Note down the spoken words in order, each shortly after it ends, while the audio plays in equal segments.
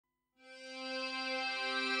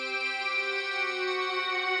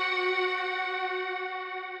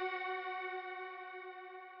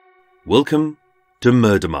Welcome to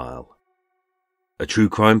Murder Mile, a true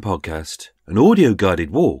crime podcast, an audio-guided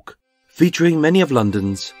walk featuring many of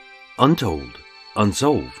London's untold,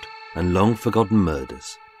 unsolved and long-forgotten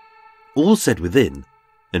murders, all set within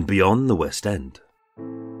and beyond the West End.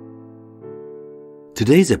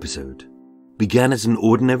 Today's episode began as an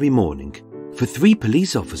ordinary morning for 3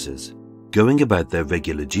 police officers going about their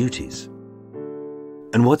regular duties.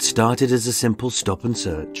 And what started as a simple stop and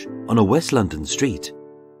search on a West London street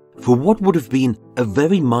for what would have been a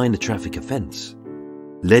very minor traffic offence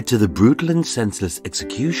led to the brutal and senseless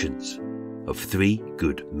executions of 3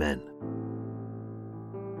 good men.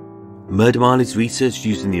 Murder Mile is researched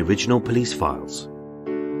using the original police files.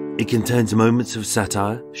 It contains moments of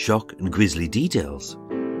satire, shock and grisly details,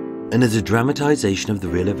 and as a dramatisation of the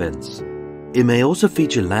real events, it may also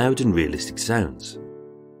feature loud and realistic sounds,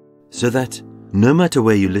 so that no matter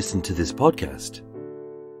where you listen to this podcast,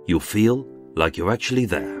 you'll feel like you're actually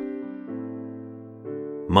there.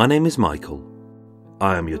 My name is Michael,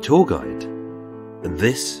 I am your tour guide, and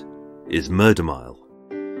this is Murder Mile.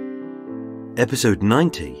 Episode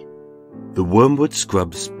 90, The Wormwood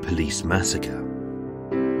Scrubs Police Massacre.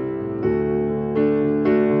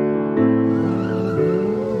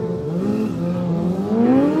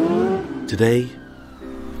 Today,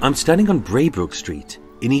 I'm standing on Braybrook Street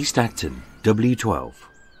in East Acton, W12.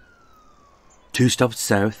 2 stops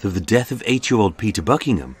south of the death of 8-year-old Peter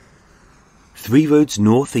Buckingham, 3 roads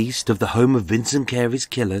northeast of the home of Vincent Carey's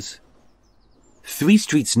killers, 3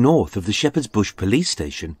 streets north of the Shepherd's Bush police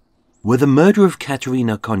station, where the murder of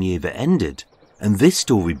Katerina Konieva ended and this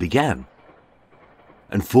story began,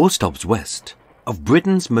 and 4 stops west of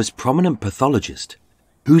Britain's most prominent pathologist,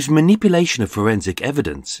 whose manipulation of forensic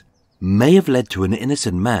evidence may have led to an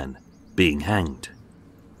innocent man being hanged.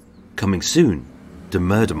 Coming soon to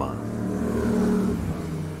Murder Mile.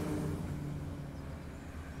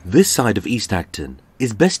 This side of East Acton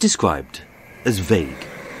is best described as vague.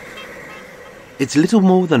 It's little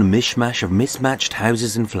more than a mishmash of mismatched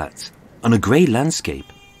houses and flats on a grey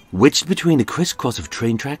landscape wedged between a crisscross of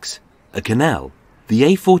train tracks, a canal, the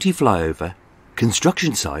A40 flyover,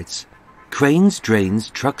 construction sites, cranes, drains,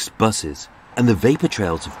 trucks, buses, and the vapour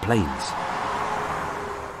trails of planes.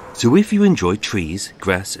 So if you enjoy trees,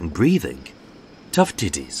 grass and breathing, tough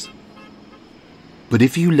titties. But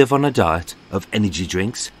if you live on a diet of energy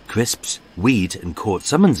drinks, crisps, weed and court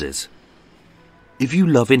summonses, if you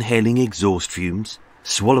love inhaling exhaust fumes,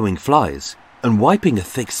 swallowing flies and wiping a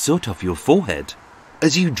thick soot off your forehead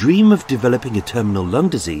as you dream of developing a terminal lung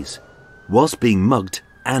disease whilst being mugged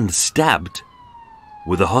and stabbed,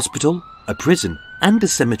 with a hospital, a prison and a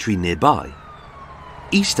cemetery nearby,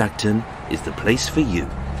 East Acton is the place for you.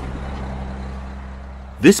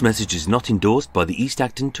 This message is not endorsed by the East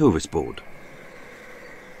Acton Tourist Board.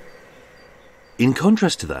 In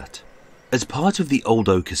contrast to that, as part of the Old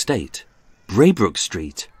Oak Estate, Braybrook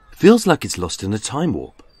Street feels like it's lost in a time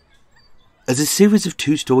warp. As a series of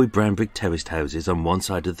 2-storey brown brick terraced houses on one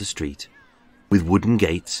side of the street, with wooden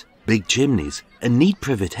gates, big chimneys and neat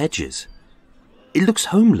privet hedges, it looks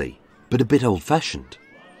homely but a bit old-fashioned.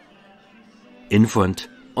 In front,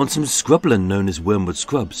 on some scrubland known as Wormwood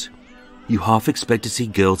Scrubs, you half expect to see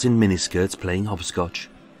girls in miniskirts playing hopscotch,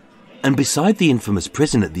 and beside the infamous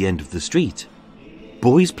prison at the end of the street,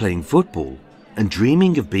 boys playing football and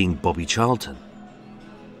dreaming of being Bobby Charlton.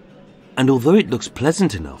 And although it looks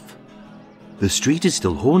pleasant enough, the street is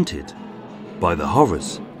still haunted by the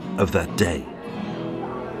horrors of that day.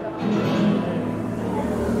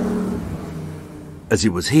 As it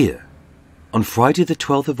was here, on Friday the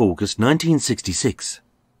 12th of August 1966,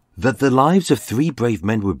 that the lives of 3 brave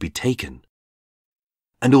men would be taken.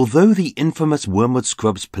 And although the infamous Wormwood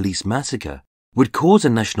Scrubs police massacre would cause a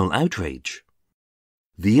national outrage,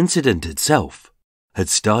 the incident itself had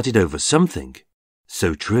started over something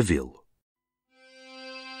so trivial.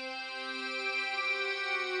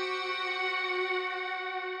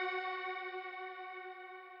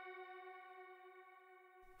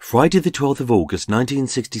 Friday the 12th of August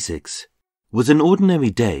 1966 was an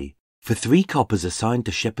ordinary day for 3 coppers assigned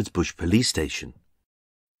to Shepherd's Bush police station.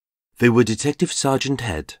 They were Detective Sergeant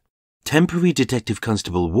Head, Temporary Detective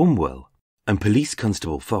Constable Wormwood, and Police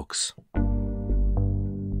Constable Fox.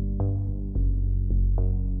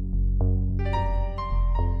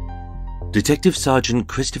 Detective Sergeant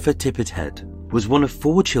Christopher Tippett Head was one of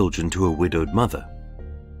 4 children to a widowed mother.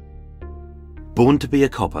 Born to be a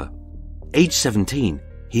copper, age 17,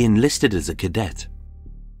 he enlisted as a cadet.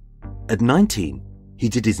 At 19, he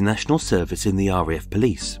did his national service in the RAF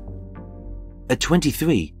Police. At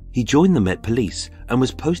 23, he joined the Met Police and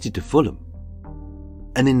was posted to Fulham.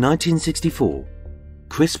 And in 1964,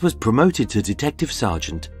 Chris was promoted to Detective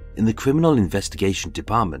Sergeant in the Criminal Investigation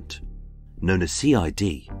Department, known as CID.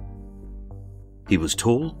 He was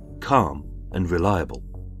tall, calm, and reliable.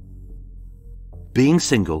 Being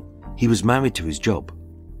single, he was married to his job.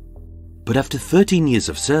 But after 13 years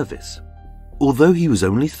of service, although he was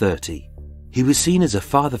only 30, he was seen as a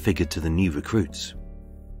father figure to the new recruits.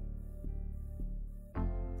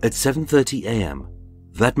 At 7:30 a.m.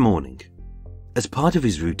 that morning, as part of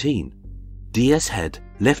his routine, DS Head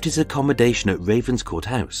left his accommodation at Ravenscourt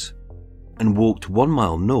House and walked 1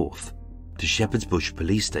 mile north to Shepherd's Bush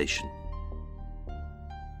Police Station.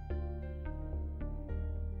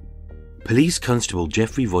 Police Constable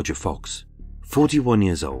Geoffrey Roger Fox, 41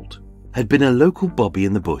 years old, had been a local bobby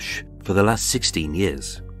in the bush for the last 16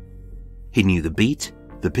 years. He knew the beat,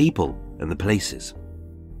 the people, and the places.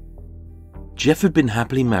 Jeff had been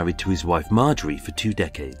happily married to his wife Marjorie for 2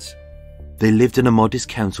 decades. They lived in a modest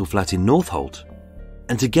council flat in Northolt,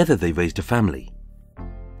 and together they raised a family.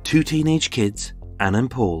 2 teenage kids, Anne and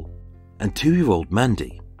Paul, and 2-year-old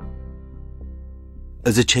Mandy.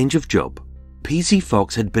 As a change of job, PC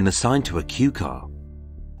Fox had been assigned to a Q car,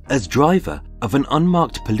 as driver of an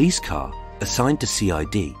unmarked police car assigned to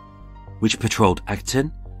CID, which patrolled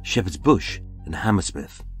Acton, Shepherd's Bush, and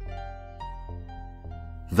Hammersmith.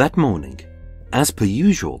 That morning, as per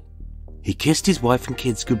usual, he kissed his wife and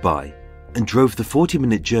kids goodbye and drove the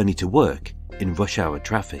 40-minute journey to work in rush hour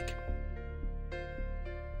traffic.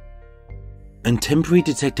 And temporary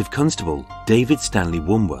Detective Constable David Stanley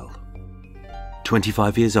Wormwood,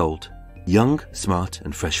 25 years old, young, smart,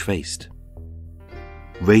 and fresh-faced.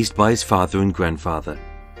 Raised by his father and grandfather,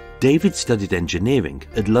 David studied engineering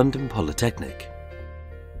at London Polytechnic,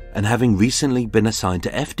 and having recently been assigned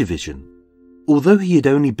to F Division, although he had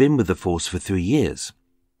only been with the force for 3 years,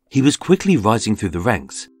 he was quickly rising through the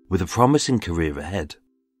ranks with a promising career ahead.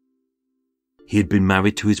 He had been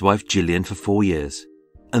married to his wife Gillian for 4 years,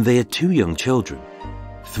 and they had 2 young children,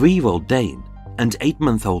 3-year-old Dane and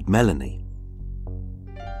 8-month-old Melanie.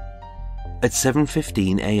 At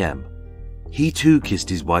 7:15 a.m, he too kissed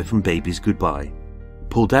his wife and babies goodbye,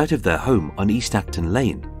 pulled out of their home on East Acton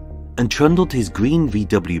Lane, and trundled his green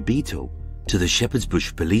VW Beetle to the Shepherd's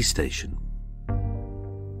Bush police station.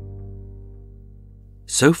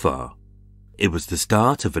 So far, it was the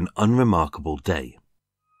start of an unremarkable day.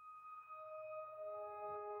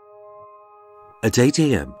 At 8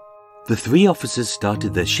 a.m, the 3 officers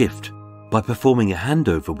started their shift by performing a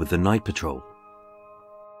handover with the night patrol.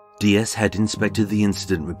 DS Head inspected the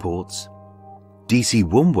incident reports. DC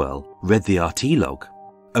Wormwood read the RT log,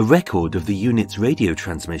 a record of the unit's radio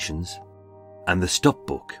transmissions, and the stop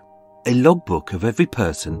book, a logbook of every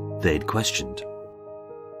person they had questioned.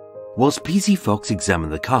 Whilst PC Fox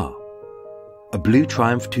examined the car, a blue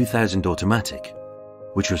Triumph 2000 automatic,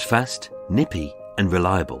 which was fast, nippy, and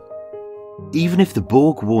reliable, even if the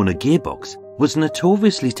Borg-Warner gearbox was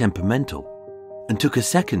notoriously temperamental and took a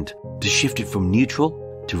second to shift it from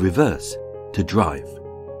neutral to reverse to drive.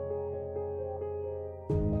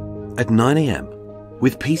 At 9 a.m,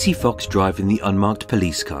 with PC Fox driving the unmarked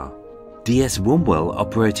police car, DS Wormwood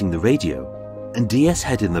operating the radio, and DS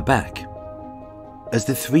Head in the back, as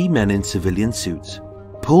the 3 men in civilian suits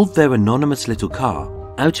pulled their anonymous little car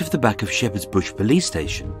out of the back of Shepherd's Bush police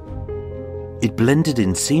station, it blended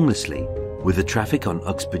in seamlessly with the traffic on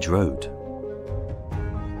Uxbridge Road.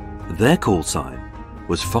 Their call sign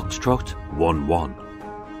was Foxtrot 11.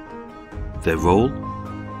 Their role?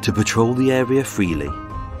 To patrol the area freely,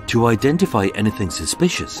 to identify anything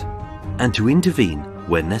suspicious, and to intervene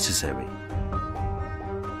where necessary.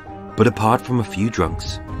 But apart from a few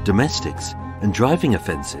drunks, domestics, and driving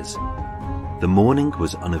offences, the morning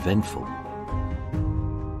was uneventful.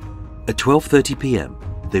 At 12:30 p.m,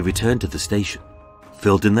 they returned to the station,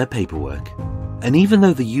 filled in their paperwork, and even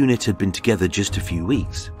though the unit had been together just a few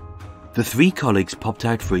weeks, the 3 colleagues popped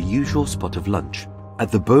out for a usual spot of lunch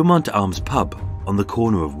at the Beaumont Arms pub on the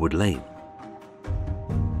corner of Wood Lane.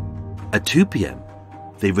 At 2 p.m,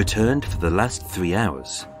 they returned for the last 3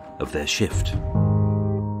 hours of their shift.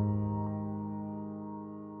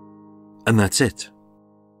 And that's it.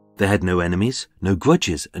 They had no enemies, no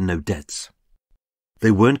grudges, and no debts.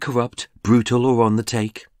 They weren't corrupt, brutal, or on the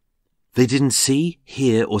take. They didn't see,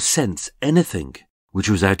 hear, or sense anything which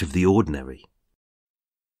was out of the ordinary.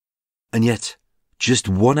 And yet, just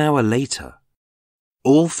 1 hour later,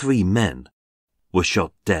 all 3 men were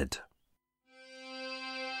shot dead.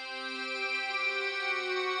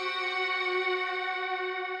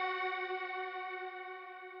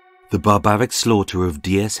 The barbaric slaughter of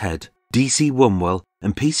DS Head, DC Wormwood,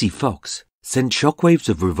 and PC Fox sent shockwaves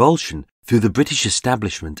of revulsion through the British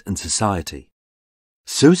establishment and society.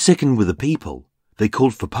 So sickened were the people they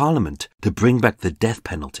called for Parliament to bring back the death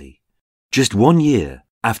penalty, just 1 year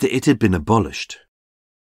after it had been abolished.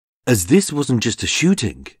 As this wasn't just a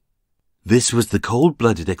shooting, this was the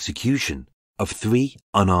cold-blooded execution of 3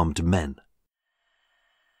 unarmed men.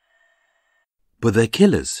 But their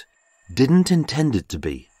killers didn't intend it to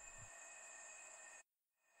be.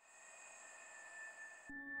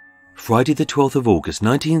 Friday the 12th of August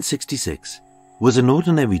 1966 was an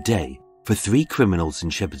ordinary day for 3 criminals in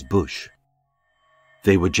Shepherd's Bush.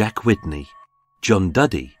 They were Jack Whitney, John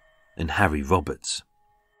Duddy, and Harry Roberts.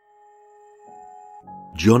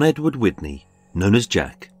 John Edward Whitney, known as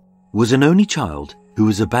Jack, was an only child who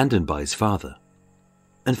was abandoned by his father,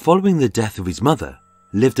 and following the death of his mother,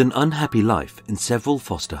 lived an unhappy life in several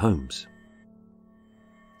foster homes.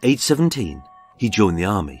 Aged 17, he joined the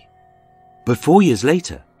army, but 4 years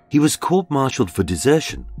later, he was court-martialed for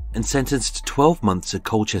desertion and sentenced to 12 months at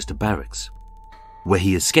Colchester Barracks, where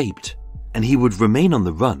he escaped, and he would remain on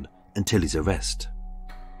the run until his arrest.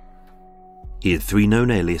 He had 3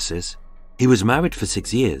 known aliases, he was married for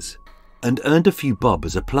 6 years, and earned a few bob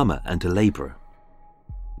as a plumber and a labourer.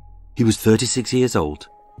 He was 36 years old,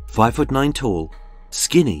 5'9" tall,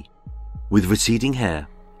 skinny, with receding hair,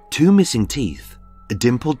 2 missing teeth, a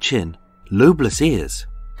dimpled chin, lobeless ears,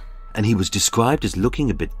 and he was described as looking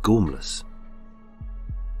a bit gormless.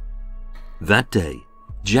 That day,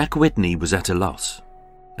 Jack Whitney was at a loss,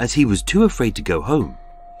 as he was too afraid to go home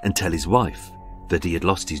and tell his wife that he had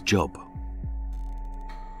lost his job.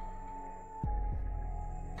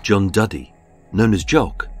 John Duddy, known as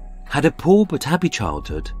Jock, had a poor but happy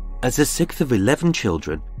childhood as the 6th of 11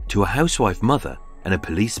 children to a housewife mother and a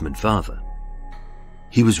policeman father.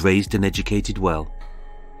 He was raised and educated well,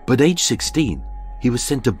 but aged 16, he was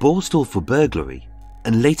sent to Borstal for burglary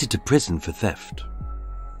and later to prison for theft.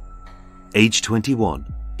 Aged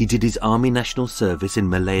 21, he did his Army National Service in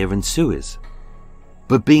Malaya and Suez,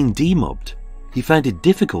 but being demobbed, he found it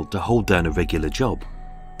difficult to hold down a regular job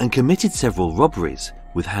and committed several robberies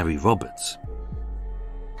with Harry Roberts.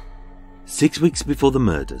 6 weeks before the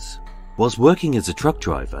murders, whilst working as a truck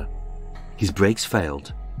driver, his brakes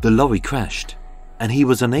failed, the lorry crashed, and he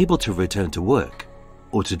was unable to return to work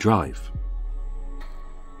or to drive.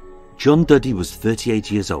 John Duddy was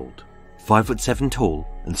 38 years old, 5'7" tall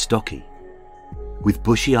and stocky, with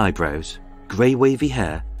bushy eyebrows, grey wavy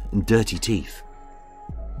hair and dirty teeth.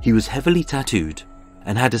 He was heavily tattooed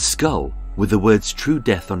and had a skull with the words "True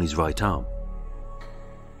Death" on his right arm.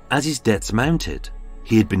 As his debts mounted,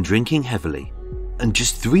 he had been drinking heavily, and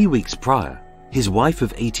just 3 weeks prior, his wife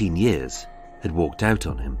of 18 years had walked out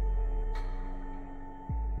on him.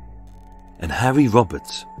 And Harry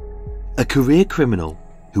Roberts, a career criminal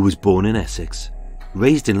who was born in Essex,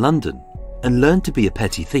 raised in London, and learned to be a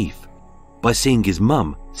petty thief by seeing his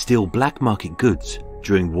mum steal black market goods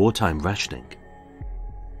during wartime rationing.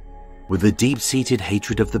 With a deep-seated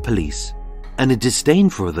hatred of the police and a disdain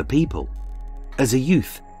for other people, as a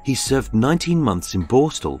youth he served 19 months in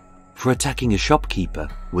Borstal for attacking a shopkeeper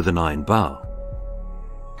with an iron bar.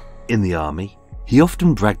 In the army, he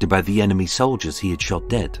often bragged about the enemy soldiers he had shot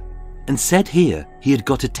dead, and said here he had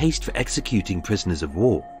got a taste for executing prisoners of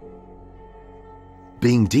war.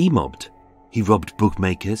 Being demobbed, he robbed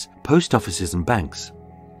bookmakers, post offices and banks,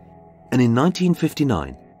 and in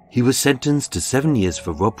 1959 he was sentenced to 7 years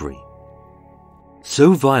for robbery.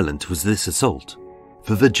 So violent was this assault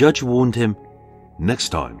that the judge warned him, "Next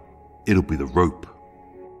time, it'll be the rope."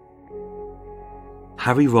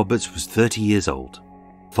 Harry Roberts was 30 years old,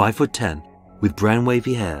 5'10", with brown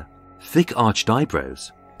wavy hair, thick arched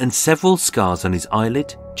eyebrows, and several scars on his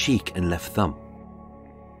eyelid, cheek and left thumb.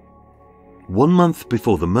 1 month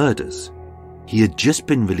before the murders, he had just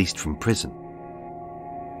been released from prison.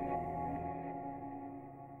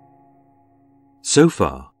 So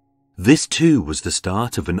far, this too was the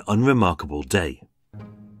start of an unremarkable day.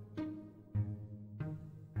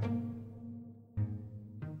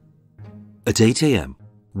 At 8 a.m,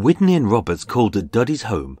 Whitney and Roberts called at Duddy's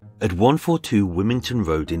home at 142 Wilmington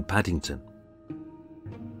Road in Paddington.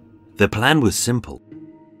 Their plan was simple.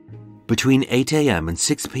 Between 8 a.m. and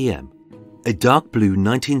 6 p.m, a dark blue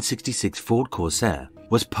 1966 Ford Corsair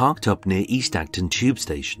was parked up near East Acton Tube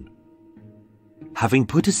Station. Having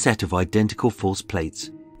put a set of identical false plates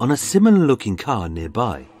on a similar-looking car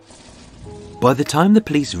nearby, by the time the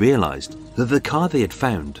police realised that the car they had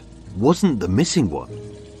found wasn't the missing one,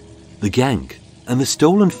 the gang and the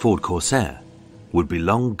stolen Ford Corsair would be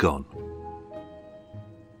long gone.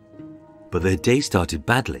 But their day started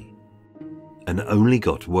badly and only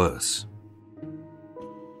got worse.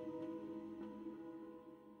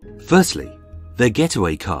 Firstly, their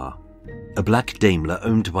getaway car, a black Daimler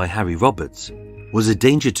owned by Harry Roberts, was a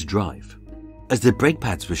danger to drive, as the brake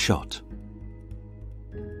pads were shot.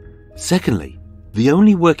 Secondly, the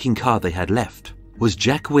only working car they had left was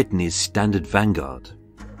Jack Whitney's standard Vanguard,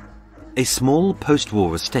 a small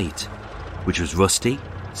post-war estate which was rusty,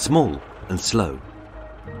 small and slow.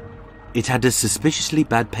 It had a suspiciously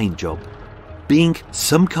bad paint job, being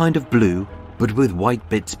some kind of blue but with white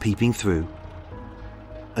bits peeping through,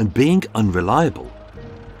 and being unreliable.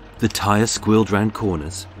 The tyres squealed round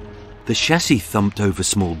corners, the chassis thumped over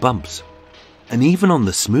small bumps, and even on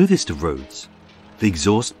the smoothest of roads, the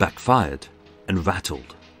exhaust backfired and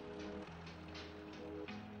rattled.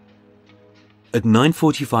 At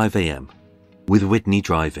 9:45 a.m, with Whitney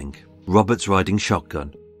driving, Roberts riding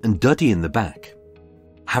shotgun, and Duddy in the back,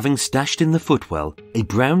 having stashed in the footwell a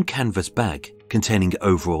brown canvas bag containing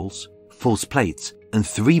overalls, false plates, and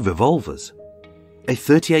 3 revolvers, a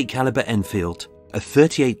 .38 caliber Enfield, a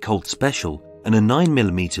 .38 Colt Special, and a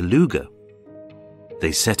 9mm Luger,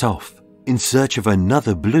 they set off in search of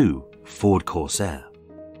another blue Ford Corsair.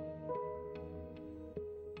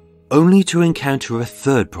 Only to encounter a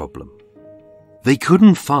third problem. They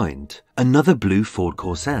couldn't find another blue Ford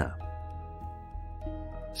Corsair.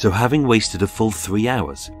 So having wasted a full 3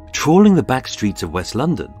 hours trawling the back streets of West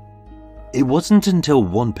London, it wasn't until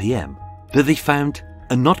 1 p.m. that they found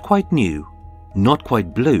a not quite new, not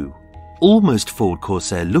quite blue, almost Ford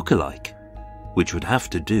Corsair look-alike, which would have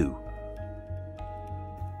to do.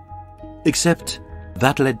 Except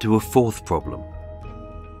that led to a fourth problem.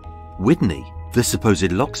 Whitney, the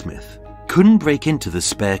supposed locksmith, couldn't break into the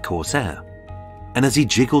spare Corsair, and as he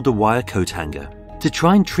jiggled a wire coat hanger to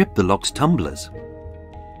try and trip the lock's tumblers,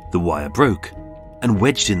 the wire broke and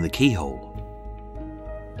wedged in the keyhole.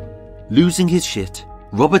 Losing his shit,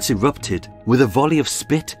 Roberts erupted with a volley of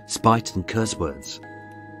spit, spite and curse words.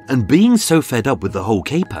 And being so fed up with the whole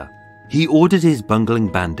caper, he ordered his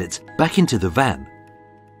bungling bandits back into the van,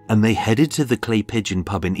 and they headed to the Clay Pigeon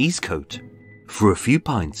pub in Eastcote for a few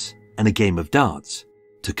pints and a game of darts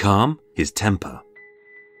to calm his temper.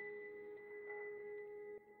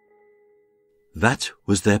 That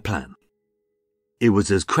was their plan. It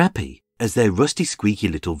was as crappy as their rusty, squeaky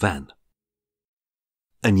little van.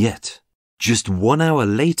 And yet, just 1 hour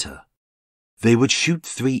later, they would shoot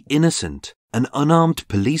 3 innocent and unarmed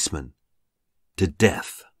policemen to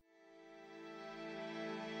death.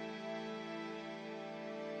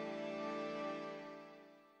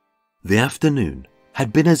 The afternoon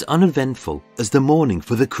had been as uneventful as the morning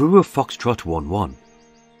for the crew of Foxtrot 11,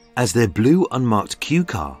 as their blue unmarked Q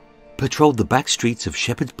car patrolled the back streets of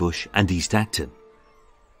Shepherd's Bush and East Acton.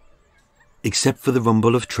 Except for the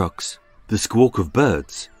rumble of trucks, the squawk of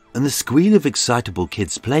birds, and the squeal of excitable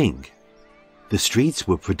kids playing, the streets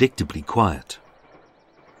were predictably quiet.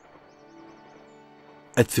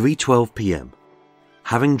 At 3:12 p.m,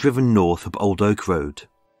 having driven north up Old Oak Road,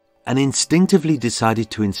 and instinctively decided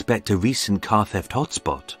to inspect a recent car theft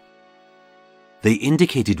hotspot, they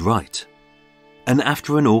indicated right, and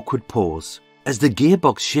after an awkward pause, as the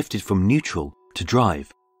gearbox shifted from neutral to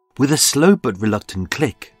drive, with a slow but reluctant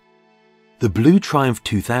click, the blue Triumph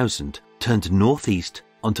 2000 turned northeast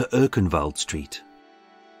onto Erkenwald Street.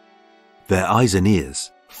 Their eyes and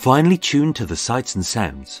ears finally tuned to the sights and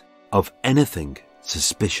sounds of anything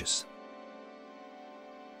suspicious.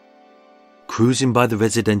 Cruising by the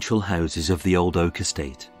residential houses of the Old Oak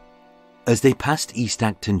Estate, as they passed East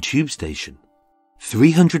Acton Tube Station,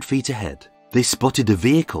 300 feet ahead, they spotted a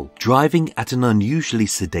vehicle driving at an unusually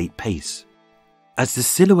sedate pace, as the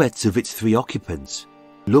silhouettes of its 3 occupants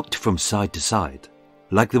looked from side to side,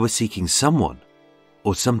 like they were seeking someone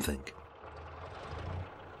or something.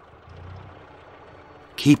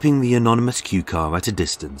 Keeping the anonymous Q car at a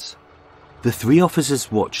distance, the 3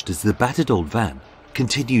 officers watched as the battered old van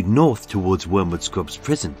continued north towards Wormwood Scrubs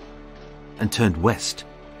Prison and turned west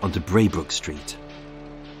onto Braybrook Street.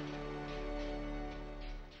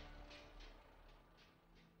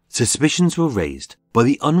 Suspicions were raised by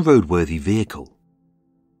the unroadworthy vehicle.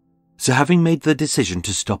 So having made the decision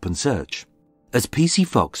to stop and search, as PC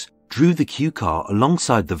Fox drew the Q car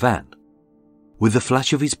alongside the van, with a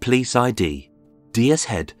flash of his police ID, DS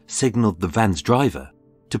Head signalled the van's driver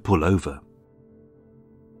to pull over.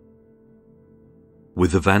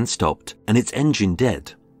 With the van stopped and its engine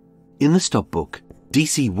dead, in the stop book,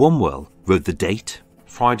 DC Wormwood wrote the date,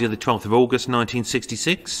 Friday the 12th of August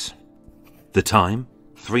 1966, the time,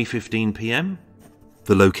 3:15 p.m,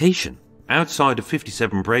 the location, outside of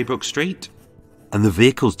 57 Braybrook Street, and the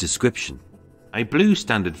vehicle's description, a blue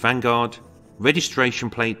standard Vanguard, registration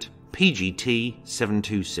plate PGT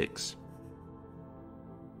 726.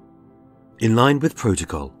 In line with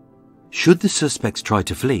protocol, should the suspects try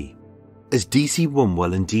to flee, as DC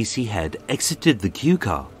Wormwood and DC Head exited the Q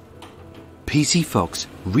car, PC Fox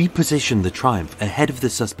repositioned the Triumph ahead of the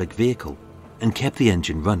suspect vehicle and kept the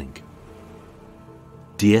engine running.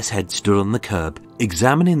 DS Head stood on the curb,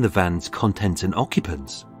 examining the van's contents and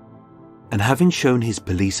occupants, and having shown his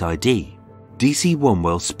police ID, DC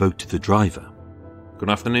Wormwood spoke to the driver. Good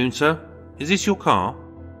afternoon, sir. Is this your car?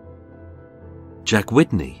 Jack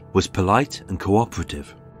Whitney was polite and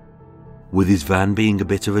cooperative. With his van being a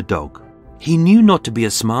bit of a dog, he knew not to be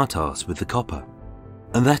a smart-ass with the copper,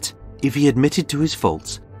 and that if he admitted to his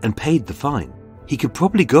faults and paid the fine, he could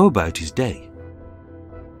probably go about his day.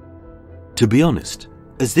 To be honest,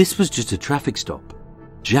 as this was just a traffic stop,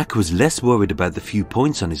 Jack was less worried about the few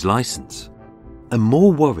points on his license, and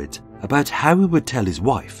more worried about how he would tell his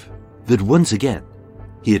wife that once again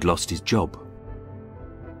he had lost his job.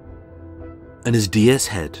 And as DS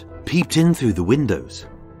Head peeped in through the windows,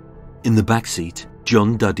 in the back seat,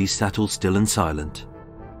 John Duddy sat all still and silent.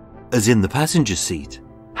 As in the passenger seat,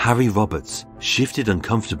 Harry Roberts shifted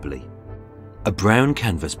uncomfortably, a brown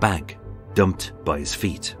canvas bag dumped by his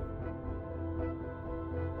feet.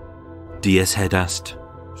 DS Head asked,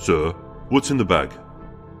 Sir, what's in the bag?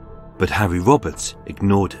 But Harry Roberts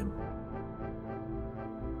ignored him.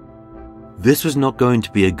 This was not going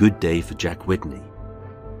to be a good day for Jack Whitney.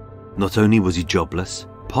 Not only was he jobless,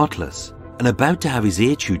 potless, and about to have his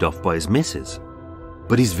ear chewed off by his missus,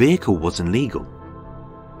 but his vehicle wasn't legal.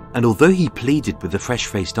 And although he pleaded with the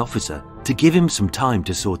fresh-faced officer to give him some time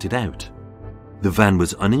to sort it out, the van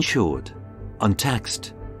was uninsured,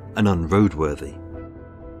 untaxed, and unroadworthy.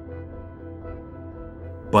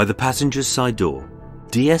 By the passenger's side door,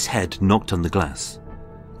 DS Head knocked on the glass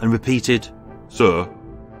and repeated, Sir,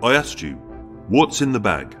 I asked you, what's in the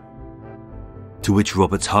bag? To which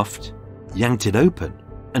Roberts huffed, yanked it open,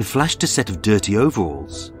 and flashed a set of dirty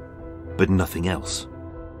overalls, but nothing else.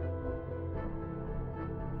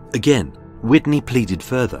 Again, Whitney pleaded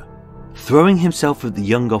further, throwing himself at the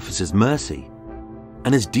young officer's mercy,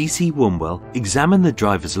 and as DC Wormwood examined the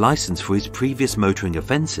driver's license for his previous motoring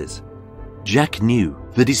offences, Jack knew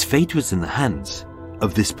that his fate was in the hands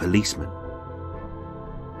of this policeman.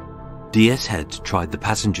 DS Head tried the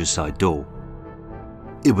passenger side door.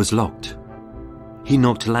 It was locked. He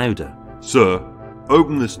knocked louder. Sir,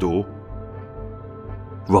 open this door.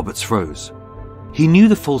 Roberts froze. He knew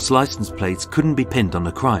the false license plates couldn't be pinned on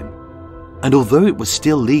a crime, and although it was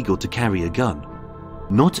still legal to carry a gun,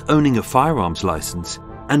 not owning a firearms license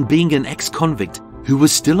and being an ex-convict who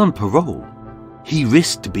was still on parole, he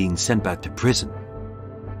risked being sent back to prison.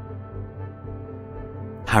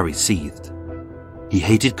 Harry seethed. He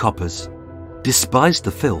hated coppers, despised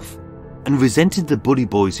the filth, and resented the bully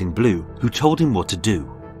boys in blue who told him what to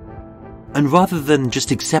do. And rather than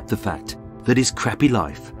just accept the fact that his crappy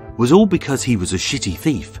life was all because he was a shitty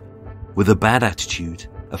thief, with a bad attitude,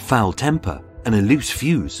 a foul temper, and a loose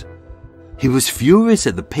fuse, he was furious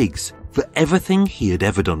at the pigs for everything he had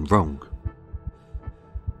ever done wrong.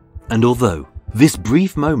 And although this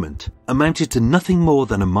brief moment amounted to nothing more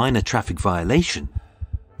than a minor traffic violation,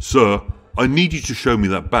 Sir, I need you to show me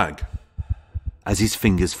that bag. As his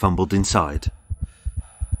fingers fumbled inside,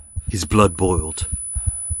 his blood boiled,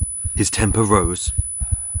 his temper rose,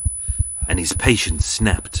 and his patience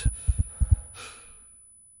snapped.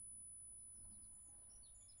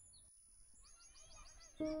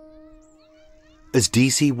 As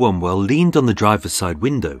DC Wormwood leaned on the driver's side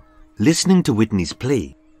window, listening to Whitney's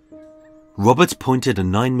plea, Roberts pointed a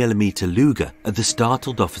 9mm Luger at the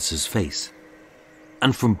startled officer's face,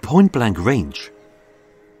 and from point-blank range,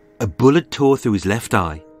 a bullet tore through his left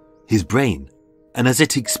eye, his brain, and as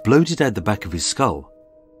it exploded out the back of his skull,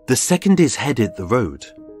 the second his head hit the road,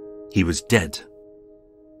 he was dead.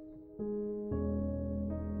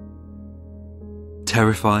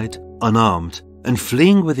 Terrified, unarmed, and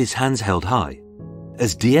fleeing with his hands held high,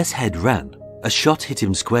 as DS Head ran, a shot hit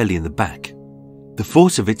him squarely in the back. The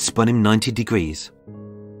force of it spun him 90 degrees,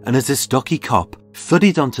 and as a stocky cop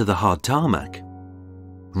thudded onto the hard tarmac,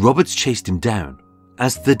 Roberts chased him down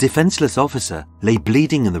as the defenseless officer lay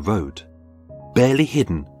bleeding in the road, barely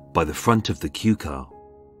hidden by the front of the Q car.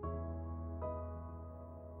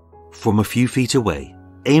 From a few feet away,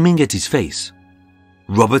 aiming at his face,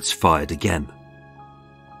 Roberts fired again,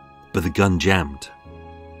 but the gun jammed.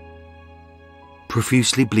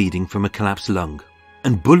 Profusely bleeding from a collapsed lung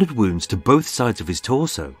and bullet wounds to both sides of his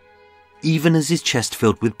torso, even as his chest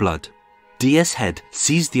filled with blood, DS Head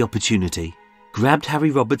seized the opportunity, grabbed Harry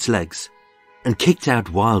Roberts' legs, and kicked out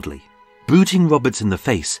wildly, booting Roberts in the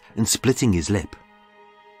face and splitting his lip.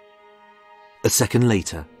 A second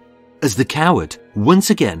later, as the coward once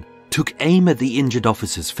again took aim at the injured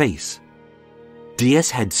officer's face, DS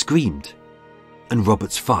Head screamed, and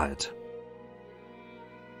Roberts fired.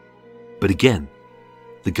 But again,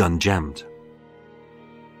 the gun jammed.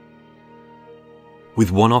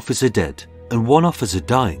 With one officer dead and one officer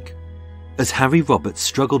dying, as Harry Roberts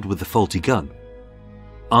struggled with the faulty gun,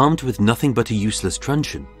 armed with nothing but a useless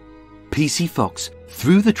truncheon, PC Fox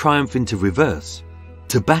threw the Triumph into reverse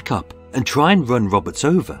to back up and try and run Roberts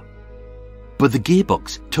over. But the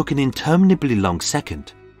gearbox took an interminably long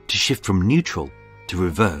second to shift from neutral to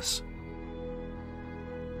reverse.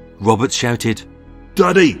 Roberts shouted,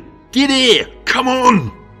 "Daddy, get here! Come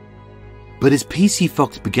on!" But as PC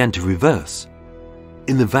Fox began to reverse,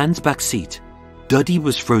 in the van's back seat, Duddy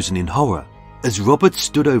was frozen in horror as Roberts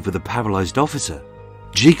stood over the paralysed officer,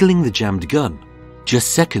 jiggling the jammed gun,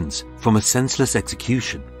 just seconds from a senseless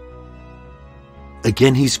execution.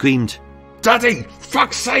 Again he screamed, "Daddy,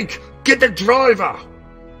 fuck's sake, get the driver!"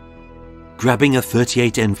 Grabbing a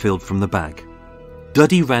 .38 Enfield from the bag,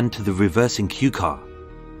 Duddy ran to the reversing Q car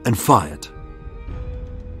and fired.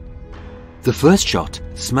 The first shot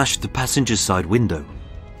smashed the passenger side window,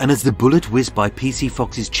 and as the bullet whizzed by PC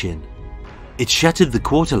Fox's chin, it shattered the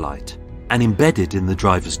quarter light and embedded in the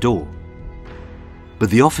driver's door. But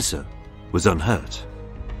the officer was unhurt.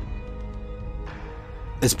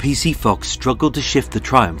 As PC Fox struggled to shift the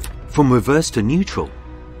Triumph from reverse to neutral,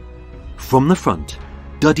 from the front,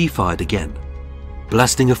 Duddy fired again,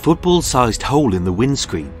 blasting a football-sized hole in the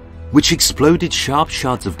windscreen, which exploded sharp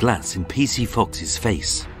shards of glass in PC Fox's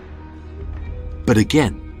face. But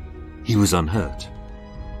again, he was unhurt.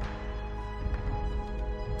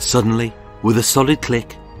 Suddenly, with a solid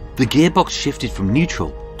click, the gearbox shifted from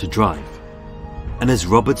neutral to drive, and as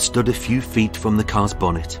Roberts stood a few feet from the car's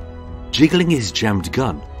bonnet, jiggling his jammed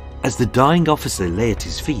gun as the dying officer lay at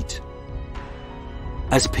his feet,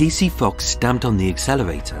 as PC Fox stamped on the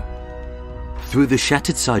accelerator, through the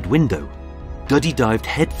shattered side window, Duddy dived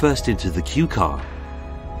headfirst into the Q car,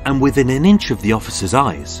 and within an inch of the officer's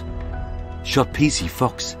eyes, shot PC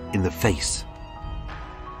Fox in the face.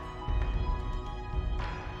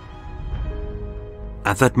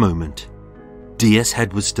 At that moment, DS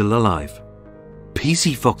Head was still alive,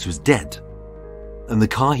 PC Fox was dead, and the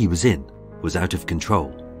car he was in was out of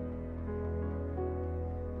control.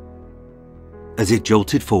 As it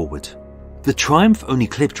jolted forward, the Triumph only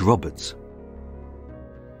clipped Roberts.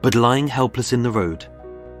 But lying helpless in the road,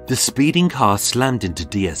 the speeding car slammed into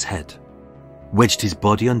DS Head, wedged his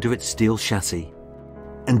body under its steel chassis,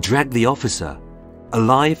 and dragged the officer,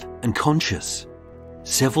 alive and conscious,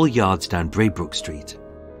 several yards down Braybrook Street.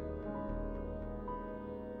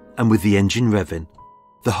 And with the engine revving,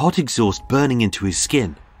 the hot exhaust burning into his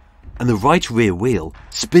skin, and the right rear wheel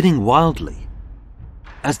spinning wildly,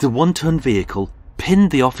 as the one-ton vehicle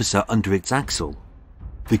pinned the officer under its axle,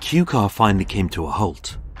 the Q car finally came to a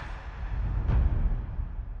halt.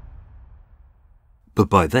 But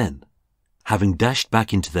by then, having dashed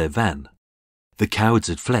back into their van, the cowards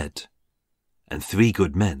had fled, and 3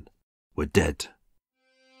 good men were dead.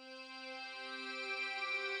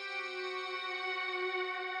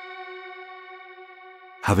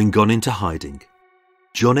 Having gone into hiding,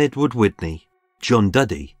 John Edward Whitney, John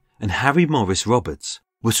Duddy, and Harry Morris Roberts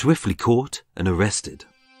were swiftly caught and arrested.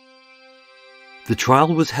 The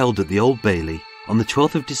trial was held at the Old Bailey on the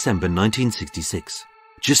 12th of December 1966,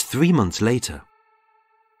 just 3 months later.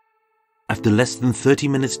 After less than 30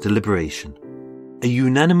 minutes deliberation, a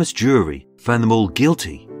unanimous jury found them all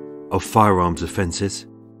guilty of firearms offences,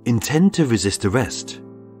 intent to resist arrest,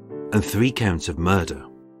 and 3 counts of murder.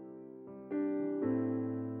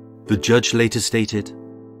 The judge later stated,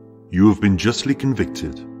 "You have been justly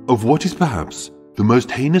convicted of what is perhaps the most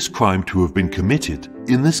heinous crime to have been committed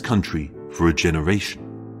in this country for a generation.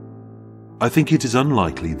 I think it is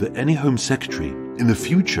unlikely that any Home Secretary in the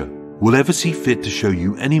future will ever see fit to show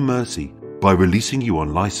you any mercy by releasing you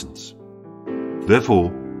on license.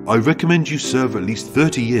 Therefore, I recommend you serve at least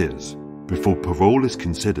 30 years before parole is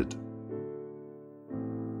considered."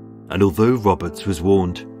 And although Roberts was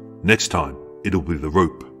warned, "Next time, it'll be the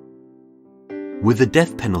rope." with the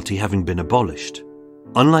death penalty having been abolished,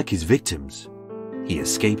 unlike his victims, he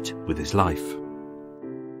escaped with his life.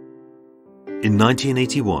 In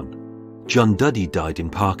 1981, John Duddy died in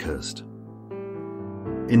Parkhurst.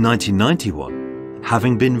 In 1991,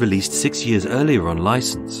 having been released 6 years earlier on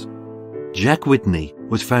license, Jack Whitney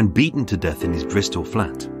was found beaten to death in his Bristol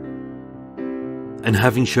flat. And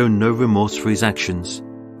having shown no remorse for his actions,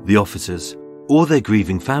 the officers, or their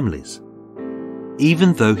grieving families,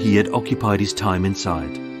 even though he had occupied his time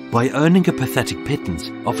inside by earning a pathetic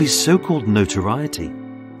pittance off his so-called notoriety,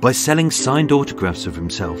 by selling signed autographs of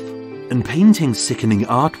himself and painting sickening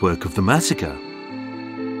artwork of the massacre,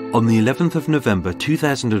 on the 11th of November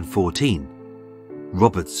 2014,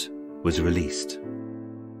 Roberts was released.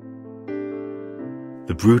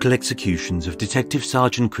 The brutal executions of Detective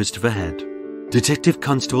Sergeant Christopher Head, Detective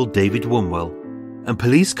Constable David Wormwell, and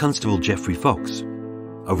Police Constable Geoffrey Fox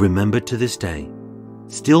are remembered to this day,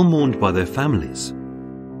 still mourned by their families,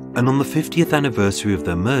 and on the 50th anniversary of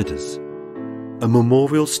their murders, a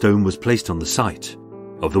memorial stone was placed on the site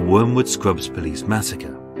of the Wormwood Scrubs Police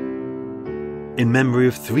Massacre, in memory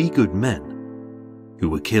of 3 good men who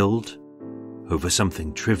were killed over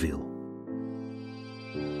something trivial.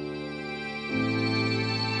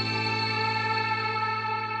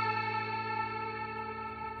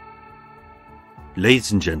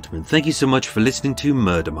 Ladies and gentlemen, thank you so much for listening to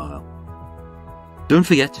Murder Mile. Don't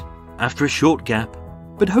forget, after a short gap,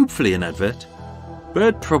 but hopefully an advert,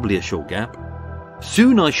 but probably a short gap,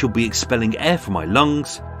 soon I shall be expelling air from my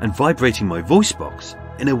lungs and vibrating my voice box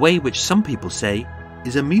in a way which some people say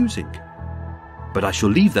is amusing. But I shall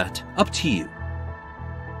leave that up to you.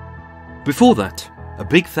 Before that, a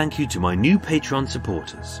big thank you to my new Patreon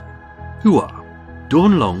supporters, who are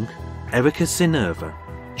Dawn Long, Erica Sinerva,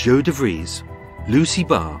 Joe DeVries, Lucy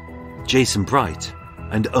Barr, Jason Bright,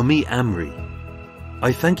 and Umi Amri.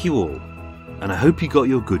 I thank you all, and I hope you got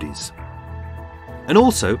your goodies. And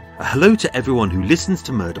also, a hello to everyone who listens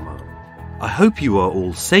to Murder Mile. I hope you are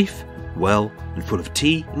all safe, well, and full of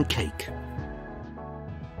tea and cake.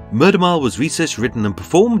 Murder Mile was researched, written and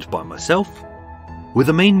performed by myself, with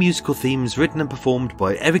the main musical themes written and performed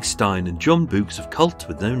by Eric Stein and John Books of Cult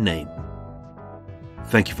with No Name.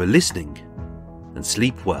 Thank you for listening, and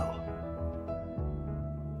sleep well.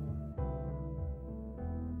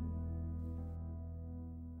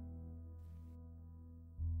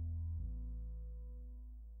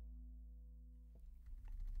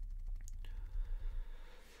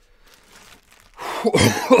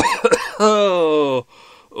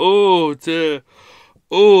 Oh dear.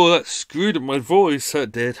 Oh, that screwed up my voice,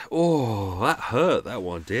 that did. Oh, that hurt, that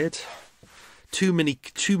one did. Too many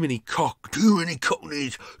cockneys.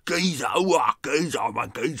 Geezer, my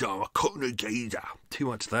cockney geezer. Too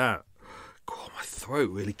much of that. God, my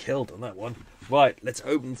throat really killed on that one. Right, let's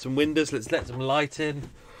open some windows, let's let some light in.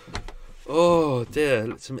 Oh dear,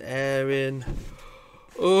 let some air in.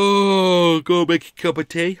 Oh, go make a cup of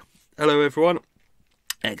tea. Hello everyone.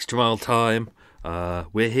 Extra mile time.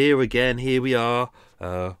 We're here again. Here we are.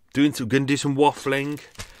 Gonna do some waffling.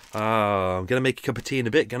 I'm gonna make a cup of tea in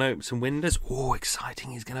a bit. Gonna open some windows. Oh,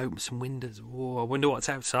 exciting! He's gonna open some windows. Oh, I wonder what's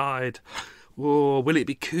outside. Oh, will it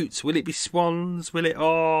be coots? Will it be swans? Will it?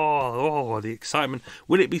 Oh, the excitement.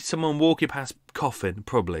 Will it be someone walking past coffin?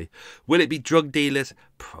 Probably. Will it be drug dealers?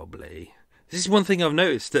 Probably. This is one thing I've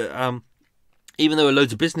noticed that even though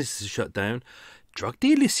loads of businesses are shut down, drug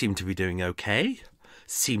dealers seem to be doing okay.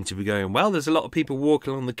 Seem to be going well. There's a lot of people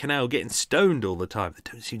walking along the canal getting stoned all the time. They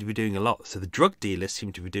don't seem to be doing a lot. So the drug dealers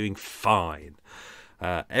seem to be doing fine.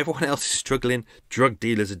 Everyone else is struggling. Drug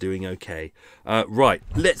dealers are doing okay. Right,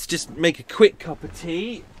 let's just make a quick cup of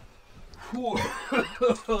tea. Oh,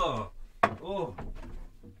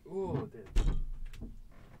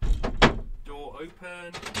 door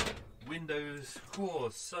open. Windows. Oh,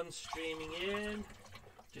 sun streaming in.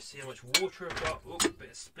 Just see how much water I've got. Oh, bit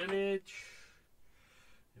of spillage.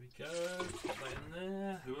 There we go, pop that in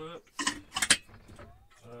there. Whoops.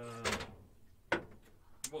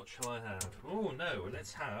 What shall I have? Oh no,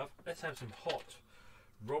 let's have some hot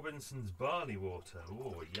Robinson's barley water.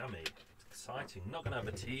 Oh, yummy. Exciting. Not gonna have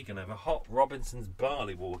a tea, gonna have a hot Robinson's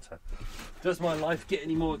barley water. Does my life get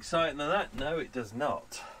any more exciting than that? No, it does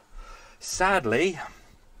not. Sadly,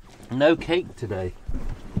 no cake today.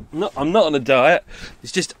 I'm not on a diet.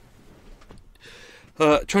 It's just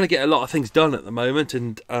trying to get a lot of things done at the moment,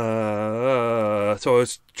 and so I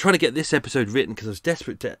was trying to get this episode written because I was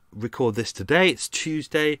desperate to record this today. It's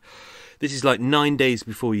Tuesday. This is like 9 days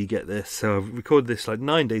before you get this, so I recorded this like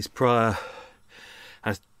 9 days prior. I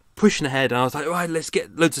was pushing ahead, and I was like, right, let's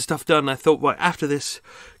get loads of stuff done. And I thought, right, after this,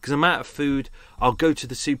 because I'm out of food, I'll go to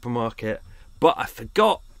the supermarket. But I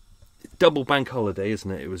forgot. Double bank holiday, isn't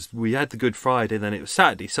it? We had the Good Friday, then it was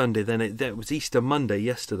Saturday, Sunday, then it was Easter Monday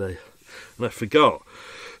yesterday. And I forgot.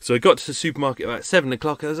 So I got to the supermarket about 7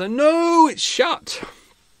 o'clock and I was like, no, it's shut.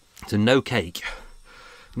 So no cake.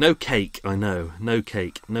 No cake, I know. No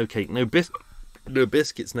cake. No cake. No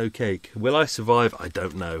biscuits, no cake. Will I survive? I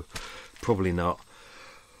don't know. Probably not.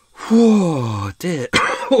 Whoa, dear.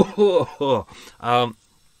 So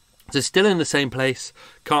still in the same place.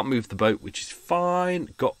 Can't move the boat, which is fine.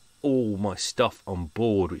 Got all my stuff on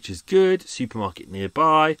board, which is good. Supermarket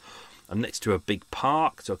nearby. I'm next to a big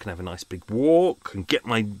park, so I can have a nice big walk and get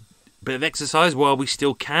my bit of exercise while we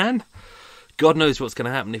still can. God knows what's going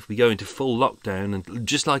to happen if we go into full lockdown, and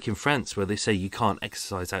just like in France where they say you can't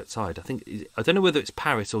exercise outside. I don't know whether it's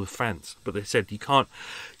Paris or France, but they said you can't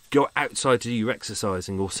go outside to do your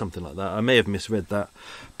exercising or something like that. I may have misread that,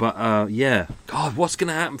 but yeah, God, what's going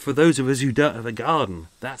to happen for those of us who don't have a garden?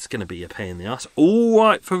 That's going to be a pain in the ass. All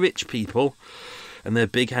right for rich people and their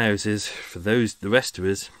big houses. For the rest of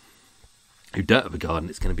us who don't have a garden,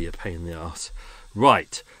 it's going to be a pain in the ass.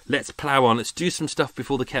 Right, let's plough on. Let's do some stuff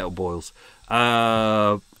before the kettle boils.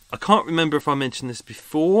 I can't remember if I mentioned this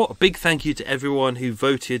before. A big thank you to everyone who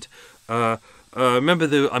voted.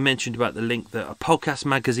 Remember I mentioned about the link that a podcast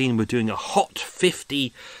magazine were doing a Hot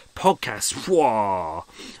 50 podcast. Wow.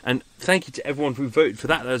 And thank you to everyone who voted for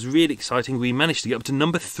that. That was really exciting. We managed to get up to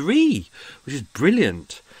number 3, which is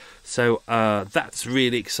brilliant. So that's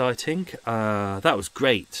really exciting. That was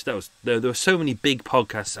great. There were so many big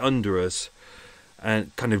podcasts under us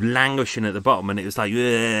and kind of languishing at the bottom, and it was like,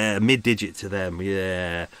 yeah, mid-digit to them,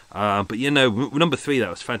 yeah. But number 3, that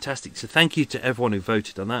was fantastic. So thank you to everyone who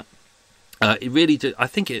voted on that. It really did. I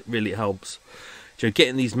think it really helps.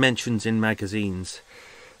 Getting these mentions in magazines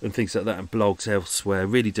and things like that and blogs elsewhere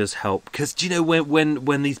really does help. Because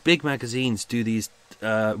when these big magazines do these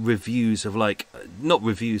reviews of, like, not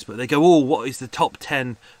reviews, but they go, oh, what is the top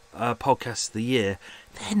 10 podcasts of the year?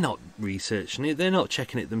 They're not researching it. They're not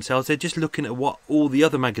checking it themselves. They're just looking at what all the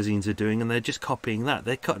other magazines are doing, and they're just copying that.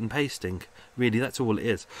 They're cut and pasting. Really, that's all it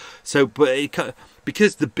is. So,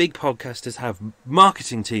 because the big podcasters have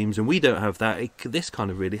marketing teams and we don't have that, this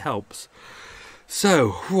kind of really helps.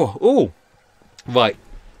 So, right.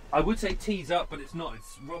 I would say tea's up, but it's not.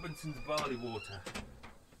 It's Robinson's barley water.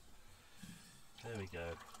 There we go.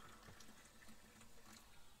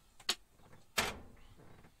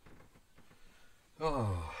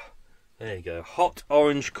 Oh, there you go. Hot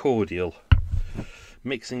orange cordial.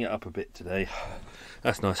 Mixing it up a bit today.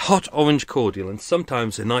 That's nice. Hot orange cordial, and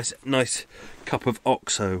sometimes a nice cup of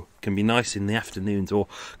OXO can be nice in the afternoons, or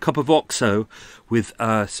a cup of OXO with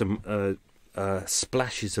some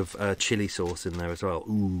splashes of chili sauce in there as well.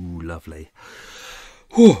 Ooh, lovely.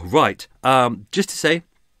 Whew, right. Just to say,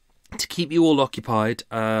 to keep you all occupied,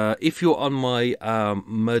 if you're on my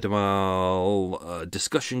Murder Mile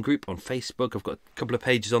discussion group on Facebook, I've got a couple of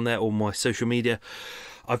pages on there, or my social media.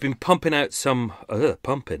 I've been pumping out some I've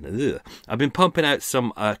been pumping out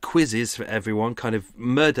some quizzes for everyone, kind of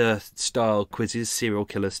murder style quizzes, serial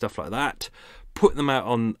killer stuff like that. Put them out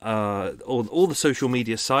on all the social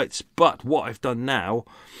media sites. But what I've done now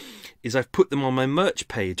is I've put them on my merch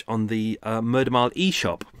page on the Murder Mile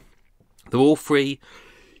eShop. They're all free.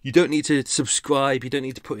 You don't need to subscribe. You don't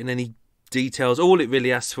need to put in any details. All it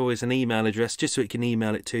really asks for is an email address, just so it can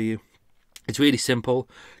email it to you. It's really simple.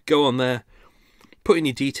 Go on there, put in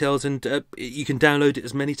your details, and you can download it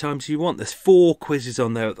as many times as you want. There's 4 quizzes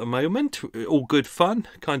on there at the moment. All good fun.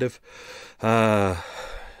 Kind of,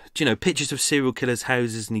 pictures of serial killers'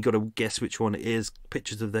 houses, and you've got to guess which one it is.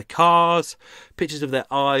 Pictures of their cars, pictures of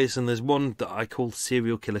their eyes, and there's one that I call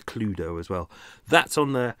Serial Killer Cluedo as well. That's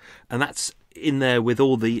on there, and that's in there with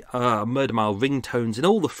all the Murder Mile ringtones and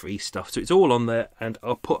all the free stuff. So it's all on there, and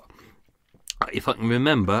I'll put, if I can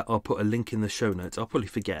remember, I'll put a link in the show notes. I'll probably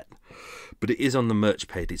forget, but it is on the merch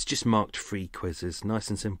page. It's just marked free quizzes, nice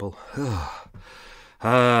and simple.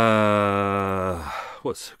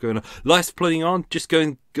 What's going on? Life's plodding on, just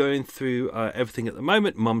going through everything at the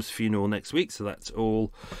moment. Mum's funeral next week, so that's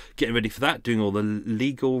all getting ready for that, doing all the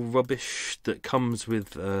legal rubbish that comes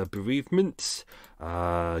with bereavements.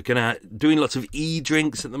 Doing lots of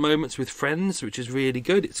e-drinks at the moment with friends, which is really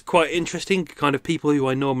good. It's quite interesting, kind of people who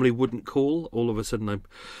I normally wouldn't call. All of a sudden I'm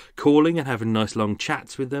calling and having nice long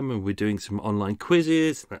chats with them, and we're doing some online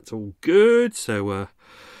quizzes. That's all good. So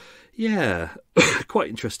yeah, quite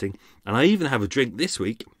interesting. And I even have a drink this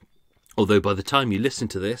week, although by the time you listen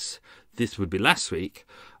to this would be last week.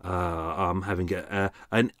 I'm having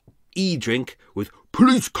an e-drink with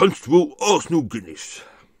Police Constable Arsenal Guinness.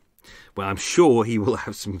 Well, I'm sure he will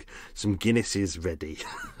have some Guinnesses ready.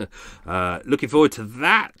 Looking forward to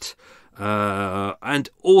that. And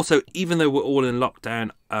also, even though we're all in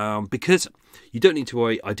lockdown, because you don't need to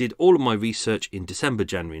worry, I did all of my research in December,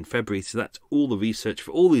 January and February, so that's all the research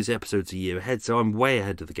for all these episodes a year ahead, so I'm way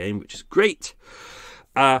ahead of the game, which is great.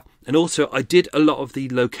 And also, I did a lot of the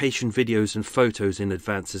location videos and photos in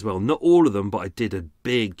advance as well. Not all of them, but I did a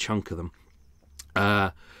big chunk of them.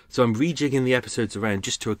 So I'm rejigging the episodes around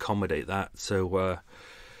just to accommodate that. So,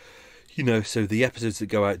 so the episodes that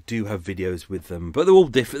go out do have videos with them, but they're all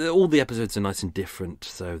different. All the episodes are nice and different,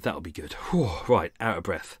 so that'll be good. Whew, right, out of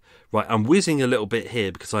breath. Right, I'm whizzing a little bit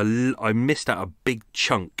here because I missed out a big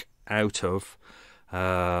chunk out of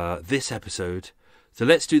this episode. So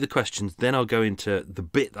let's do the questions, then I'll go into the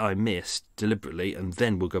bit that I missed deliberately, and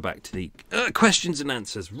then we'll go back to the questions and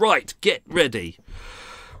answers. Right, get ready.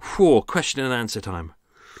 Whew, question and answer time.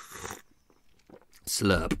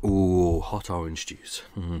 Slurp. Ooh, hot orange juice.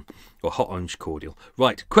 Or hot orange cordial.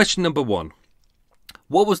 Right, question number 1.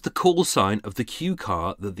 What was the call sign of the Q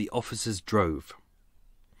car that the officers drove?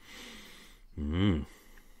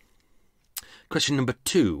 Question number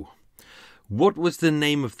 2. What was the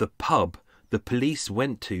name of the pub the police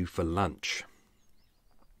went to for lunch?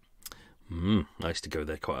 I used to go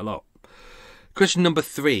there quite a lot. Question number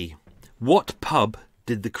 3. What pub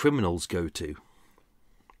did the criminals go to?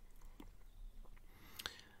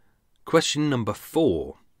 Question number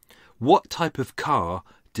 4. What type of car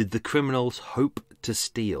did the criminals hope to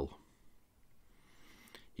steal?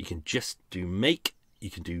 You can just do make, you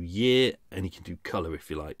can do year, and you can do colour if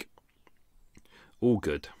you like. All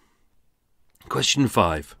good. Question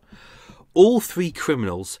 5. All 3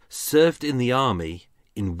 criminals served in the army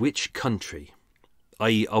in which country?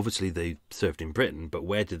 I.e., obviously they served in Britain, but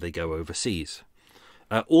where did they go overseas?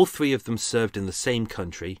 All 3 of them served in the same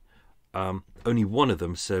country. Only one of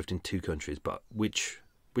them served in 2 countries, but which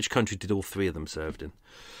country did all 3 of them served in?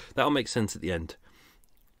 That'll make sense at the end.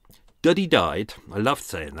 Duddy died. I loved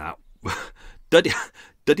saying that.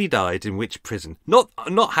 Duddy died in which prison?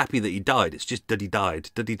 I'm not happy that he died. It's just Duddy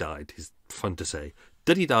died. Duddy died is fun to say.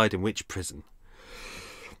 Duddy died in which prison?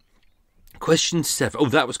 Question 7. Oh,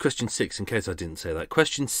 that was question 6, in case I didn't say that.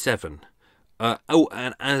 Question 7.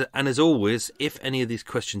 And as always, if any of these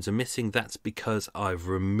questions are missing, that's because I've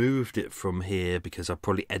removed it from here, because I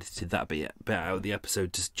probably edited that bit out of the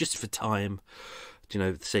episode just for time, for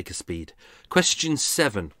the sake of speed. Question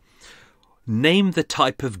 7. Name the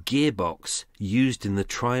type of gearbox used in the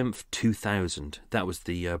Triumph 2000. That was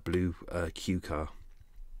the blue Q car.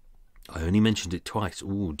 I only mentioned it twice.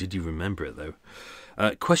 Ooh, did you remember it though?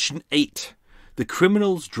 Question 8. The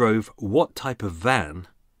criminals drove what type of van?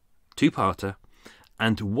 2-parter.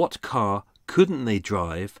 And what car couldn't they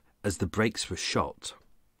drive as the brakes were shot?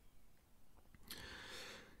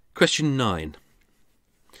 Question 9.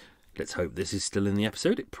 Let's hope this is still in the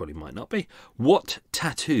episode. It probably might not be. What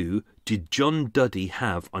tattoo did John Duddy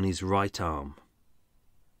have on his right arm?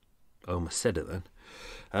 I almost said it then.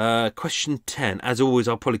 Question 10. As always,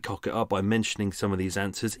 I'll probably cock it up by mentioning some of these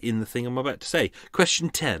answers in the thing I'm about to say. Question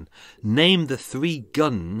 10. Name the 3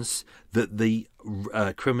 guns that the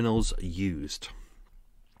criminals used.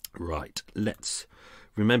 Right. Let's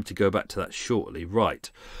remember to go back to that shortly. Right.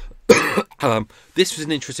 This was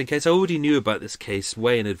an interesting case. I already knew about this case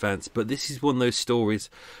way in advance, but this is one of those stories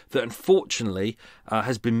that unfortunately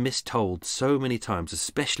has been mistold so many times,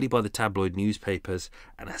 especially by the tabloid newspapers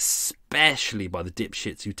and especially by the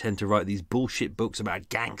dipshits who tend to write these bullshit books about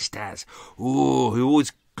gangsters, who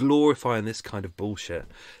always glorifying this kind of bullshit.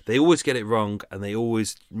 They always get it wrong and they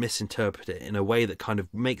always misinterpret it in a way that kind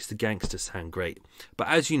of makes the gangsters sound great. But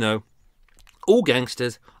as you know, all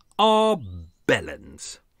gangsters are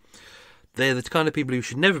bellends. They're the kind of people who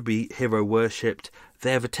should never be hero worshipped.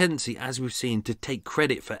 They have a tendency, as we've seen, to take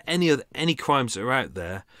credit for any crimes that are out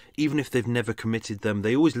there, even if they've never committed them.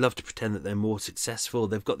 They always love to pretend that they're more successful.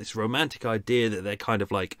 They've got this romantic idea that they're kind of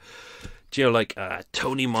like,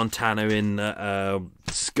 Tony Montana in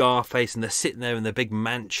Scarface, and they're sitting there in their big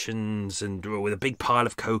mansions and with a big pile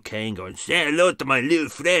of cocaine going, "Say hello to my little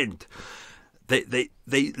friend." They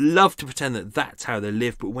love to pretend that that's how they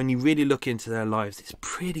live, but when you really look into their lives, it's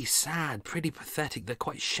pretty sad, pretty pathetic. They're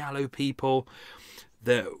quite shallow people.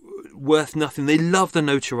 They're worth nothing. They love the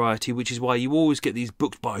notoriety, which is why you always get these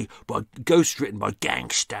books by ghost written by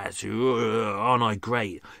gangsters who aren't I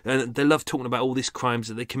great, and they love talking about all these crimes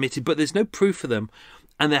that they committed, but there's no proof for them,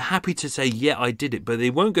 and they're happy to say, yeah, I did it, but they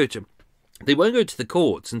won't go to the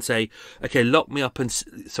courts and say, okay, lock me up and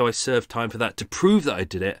so I serve time for that to prove that I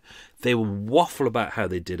did it. They will waffle about how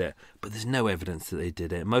they did it, but there's no evidence that they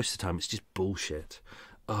did it. Most of the time, it's just bullshit.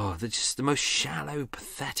 Oh, they're just the most shallow,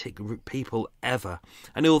 pathetic people ever.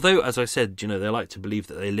 And although, as I said, they like to believe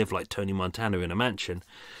that they live like Tony Montana in a mansion,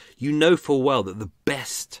 you know full well that the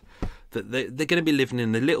best, that they're going to be living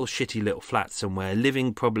in a little shitty little flat somewhere,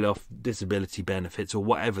 living probably off disability benefits or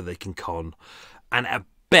whatever they can con. And at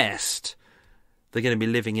best, they're going to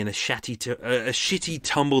be living in a shitty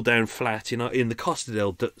tumble-down flat in the Costa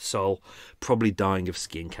del Sol, probably dying of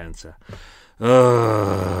skin cancer.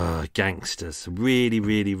 Ugh, gangsters. Really,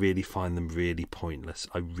 really, really find them really pointless.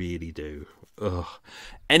 I really do. Ugh.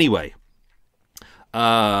 Anyway,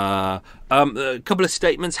 A couple of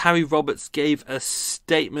statements. Harry Roberts gave a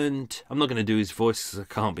statement. I'm not going to do his voice because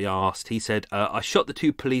I can't be asked. He said, I shot the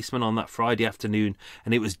 2 policemen on that Friday afternoon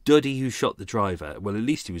and it was Duddy who shot the driver. Well, at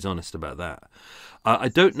least he was honest about that. I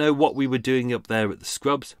don't know what we were doing up there at the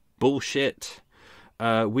Scrubs. Bullshit.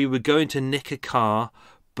 We were going to nick a car,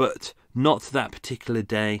 but not that particular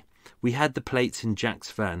day. We had the plates in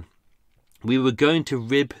Jack's van. We were going to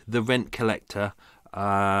rib the rent collector.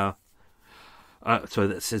 Sorry,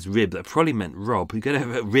 that says rib. That probably meant rob. We're going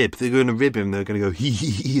to rib. They're going to rib him. They're going to go hee hee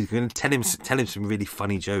hee. They're going to tell him some really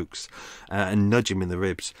funny jokes and nudge him in the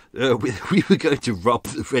ribs. We were going to rob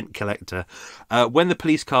the rent collector. When the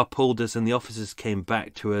police car pulled us and the officers came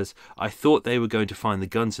back to us, I thought they were going to find the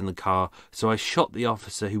guns in the car, so I shot the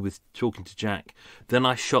officer who was talking to Jack. Then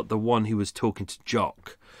I shot the one who was talking to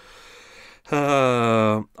Jock.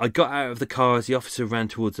 I got out of the car as the officer ran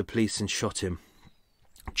towards the police and shot him.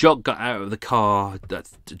 Jock got out of the car,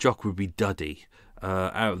 Jock would be Duddy,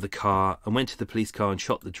 out of the car and went to the police car and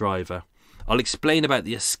shot the driver. I'll explain about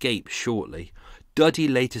the escape shortly. Duddy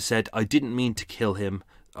later said, I didn't mean to kill him,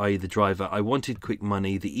 i.e. the driver. I wanted quick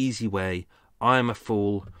money, the easy way. I am a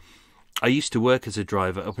fool. I used to work as a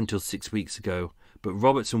driver up until 6 weeks ago, but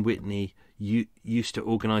Roberts and Whitney used to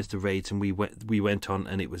organise the raids and we went on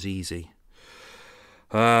and it was easy.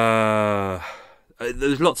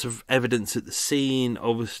 There's lots of evidence at the scene,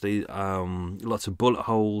 obviously, lots of bullet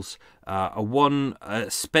holes. A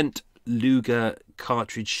spent Luger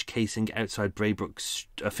cartridge casing outside Braybrook,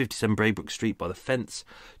 57 Braybrook Street by the fence,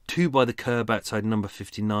 2 by the curb outside number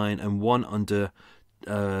 59, and 1 under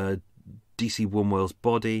DC Wormwell's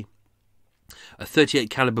body. A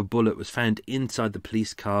 .38 caliber bullet was found inside the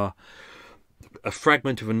police car. A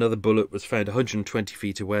fragment of another bullet was found 120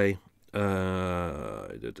 feet away.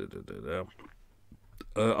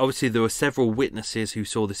 Obviously, there were several witnesses who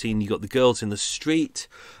saw the scene. You got the girls in the street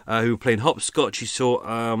who were playing hopscotch. You saw,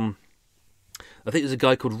 I think there's a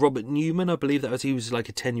guy called Robert Newman, I believe that was. He was like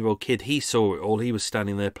a 10-year-old kid. He saw it all. He was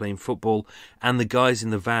standing there playing football. And the guys in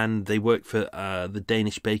the van, they worked for the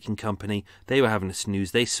Danish baking company. They were having a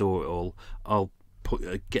snooze. They saw it all. I'll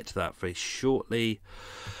get to that very shortly.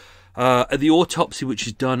 At the autopsy, which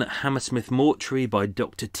is done at Hammersmith Mortuary by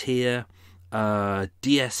Dr. Tier,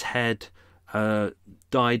 D.S. Head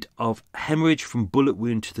died of hemorrhage from bullet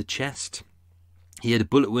wound to the chest. He had a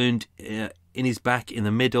bullet wound in his back in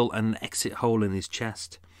the middle and an exit hole in his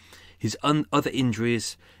chest. His other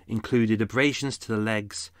injuries included abrasions to the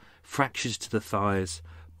legs, fractures to the thighs,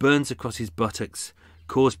 burns across his buttocks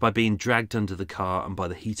caused by being dragged under the car and by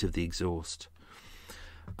the heat of the exhaust.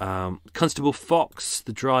 Constable Fox,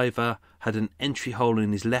 the driver, had an entry hole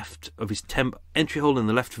in the left of his temple, an exit hole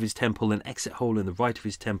in the right of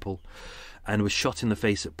his temple, and was shot in the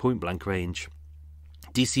face at point blank range.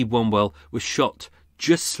 DC Wormwell was shot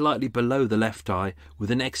just slightly below the left eye with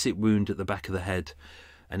an exit wound at the back of the head,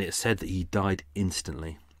 and it is said that he died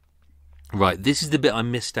instantly. Right, this is the bit I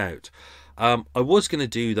missed out. I was going to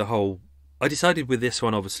do the whole... I decided with this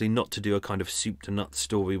one, obviously, not to do a kind of soup to nuts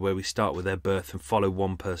story where we start with their birth and follow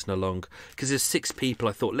one person along. Because there's 6 people,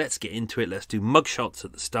 I thought, let's get into it. Let's do mugshots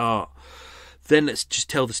at the start. Then let's just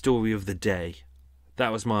tell the story of the day.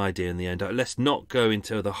 That was my idea in the end. Let's not go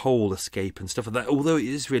into the whole escape and stuff like that, although it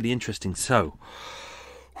is really interesting. So,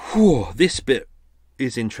 this bit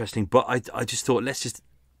is interesting, but I just thought, let's just...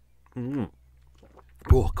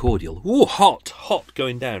 cordial. Hot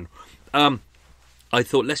going down. I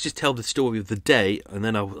thought, let's just tell the story of the day, and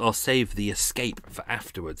then I'll save the escape for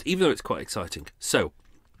afterwards, even though it's quite exciting. So,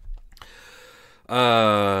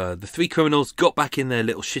 the 3 criminals got back in their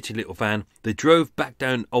shitty little van. They drove back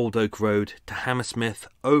down Old Oak Road to Hammersmith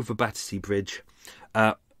over Battersea Bridge.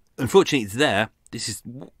 Unfortunately, it's there. This is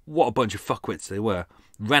what a bunch of fuckwits they were.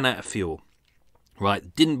 Ran out of fuel.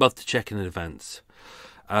 Right, didn't bother to check in advance.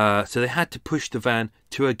 So they had to push the van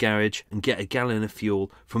to a garage and get a gallon of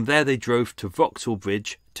fuel. From there, they drove to Vauxhall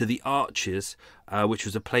Bridge, to the Arches, which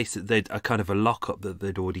was a place that they'd a kind of a lockup that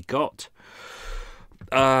they'd already got.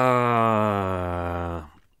 Jack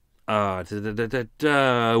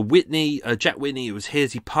Whitney, it was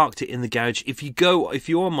his. He parked it in the garage. If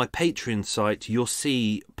you're on my Patreon site, you'll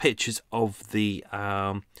see pictures of the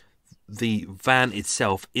van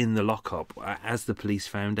itself in the lockup, as the police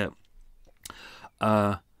found out.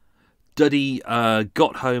 Duddy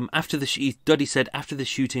got home after Duddy said, after the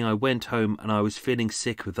shooting I went home and I was feeling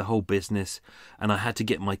sick with the whole business and I had to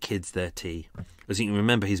get my kids their tea. As you can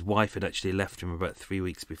remember, his wife had actually left him about 3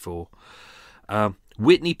 weeks before.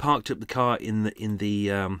 Whitney parked up the car in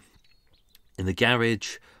the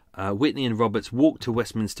garage. Whitney and Roberts walked to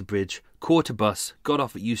Westminster Bridge, caught a bus, got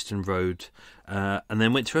off at Euston Road, and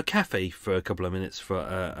then went to a cafe for a couple of minutes for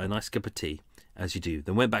a nice cup of tea, as you do.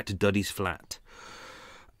 Then went back to Duddy's flat.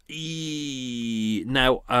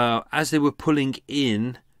 Now, as they were pulling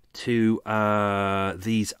in to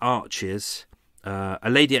these arches, a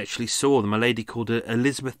lady actually saw them, a lady called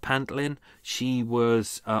Elizabeth Pantlin. She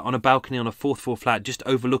was on a balcony on a 4th floor flat just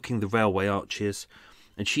overlooking the railway arches.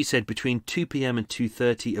 And she said between 2 p.m. and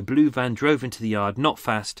 2:30, a blue van drove into the yard, not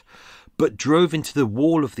fast, but drove into the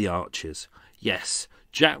wall of the arches. Yes,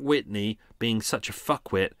 Jack Whitney, being such a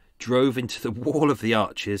fuckwit, drove into the wall of the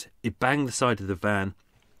arches. It banged the side of the van.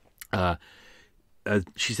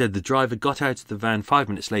 She said the driver got out of the van 5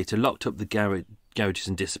 minutes later, locked up the garages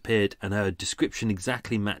and disappeared. And her description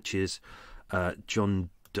exactly matches John.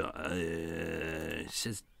 It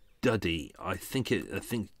says Duddy. I think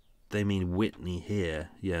they mean Whitney here.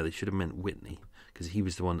 Yeah, they should have meant Whitney because he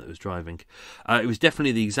was the one that was driving. It was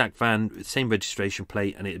definitely the exact van, same registration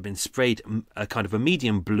plate, and it had been sprayed a kind of a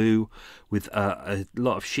medium blue with a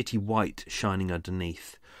lot of shitty white shining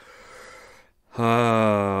underneath.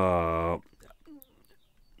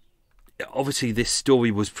 Obviously, this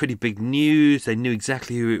story was pretty big news. They knew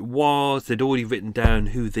exactly who it was. They'd already written down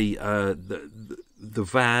who the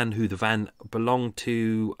van belonged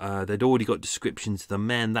to. They'd already got descriptions of the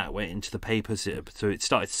men that went into the papers, so it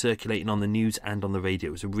started circulating on the news and on the radio.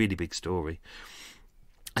 It was a really big story,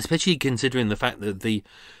 especially considering the fact that the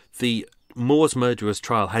Moors murderers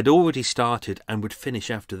trial had already started and would finish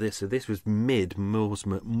after this. So this was mid Moors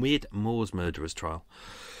murderers trial.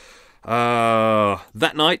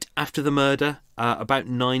 That night after the murder, about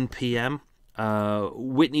 9 p.m.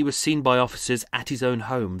 Whitney was seen by officers at his own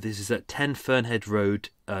home. This is at 10 Fernhead Road,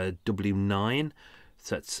 W9.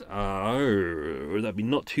 So that's that'd be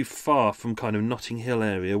not too far from kind of Notting Hill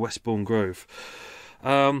area, Westbourne Grove.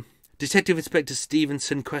 Detective Inspector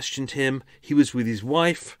Stevenson questioned him. He was with his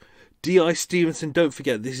wife. D.I. Stevenson, don't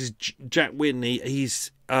forget, this is Jack Whitney. He's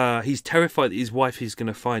terrified that his wife is going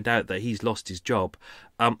to find out that he's lost his job.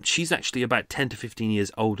 She's actually about 10 to 15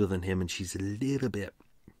 years older than him, and he's a little bit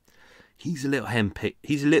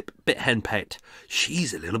henpecked.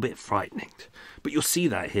 She's a little bit frightening. But you'll see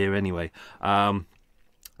that here anyway.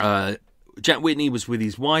 Jack Whitney was with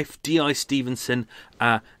his wife. D.I. Stevenson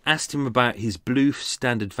asked him about his blue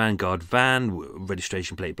standard Vanguard van,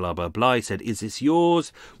 registration plate, blah, blah, blah. He said, "Is this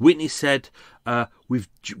yours?" Whitney said, we've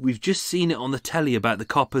just seen it on the telly about the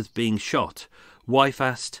coppers being shot. Wife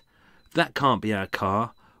asked, "That can't be our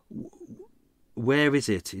car. Where is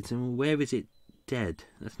it? Where is it dead?"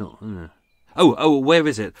 That's not... Oh, where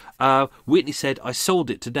is it? Whitney said, "I sold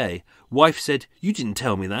it today." Wife said, "You didn't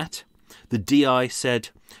tell me that." The DI said,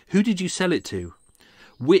 "Who did you sell it to?"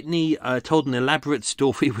 Whitney told an elaborate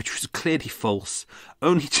story which was clearly false,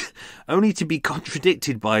 only to be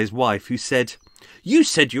contradicted by his wife, who said, "You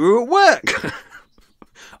said you were at work."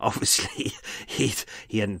 Obviously, he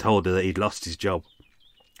hadn't told her that he'd lost his job.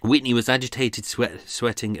 Whitney was agitated,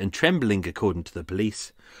 sweating and trembling, according to the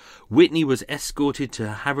police. Whitney was escorted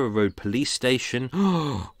to Harrow Road Police Station,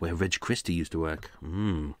 where Reg Christie used to work.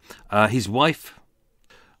 His wife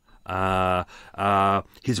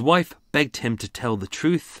begged him to tell the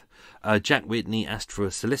truth. Jack Whitney asked for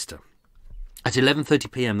a solicitor. At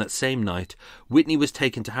 11:30 p.m. that same night, Whitney was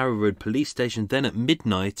taken to Harrow Road Police Station. Then at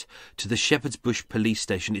midnight to the Shepherd's Bush Police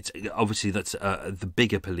Station. It's obviously that's the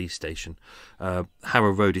bigger police station.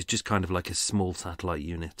 Harrow Road is just kind of like a small satellite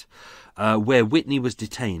unit, where Whitney was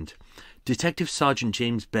detained. Detective Sergeant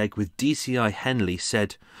James Begg with DCI Henley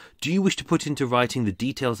said, "Do you wish to put into writing the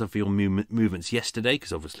details of your movements yesterday?"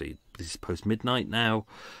 Because obviously this is post-midnight now.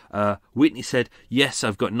 Whitney said, "Yes,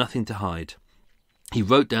 I've got nothing to hide." He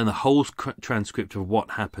wrote down the whole transcript of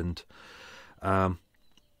what happened. And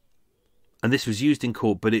this was used in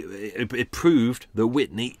court, but it proved that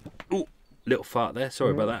Whitney... Ooh, little fart there,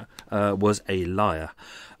 sorry about that. Was a liar.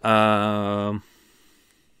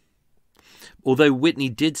 Although Whitney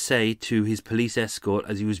did say to his police escort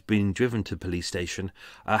as he was being driven to the police station,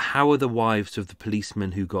 "How are the wives of the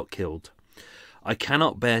policemen who got killed? I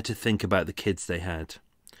cannot bear to think about the kids they had.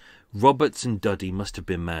 Roberts and Duddy must have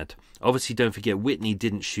been mad." Obviously, don't forget, Whitney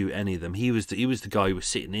didn't shoot any of them. He was the guy who was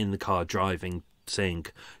sitting in the car driving, saying,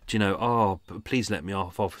 "Do you know, oh, please let me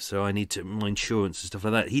off, officer. I need my insurance and stuff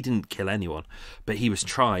like that." He didn't kill anyone, but he was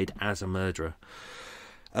tried as a murderer.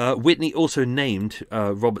 Whitney also named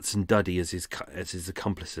Roberts and Duddy as his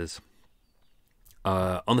accomplices.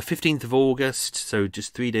 On the 15th of August, so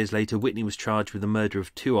just 3 days later, Whitney was charged with the murder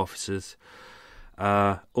of 2 officers.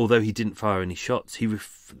 Although he didn't fire any shots,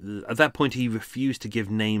 at that point he refused to give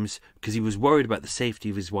names because he was worried about the safety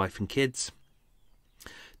of his wife and kids.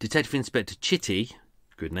 Detective Inspector Chitty,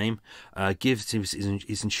 good name, gives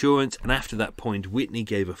his insurance, and after that point, Whitney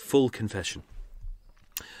gave a full confession.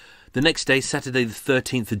 The next day, Saturday the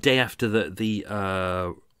 13th, the day after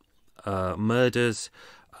the murders,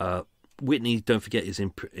 Whitney, don't forget, is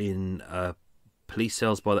in police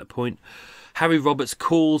cells by that point. Harry Roberts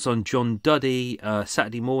calls on John Duddy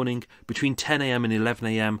Saturday morning between 10 a.m. and 11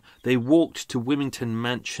 a.m. They walked to Wilmington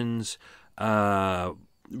Mansions,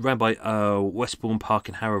 ran by Westbourne Park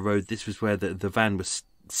and Harrow Road. This was where the van was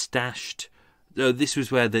stashed. This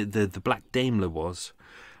was where the black Daimler was,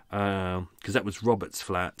 because that was Roberts'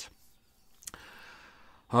 flat.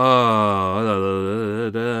 Yeah,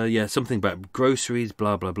 something about groceries,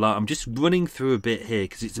 blah blah blah. I'm just running through a bit here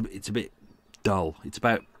because it's a bit dull. It's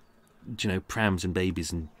about, prams and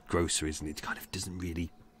babies and groceries, and it kind of doesn't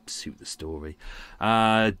really suit the story.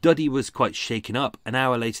 Duddy was quite shaken up. An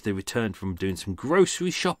hour later, they returned from doing some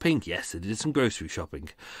grocery shopping. Yes, they did some grocery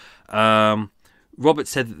shopping. Roberts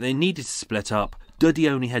said that they needed to split up. Duddy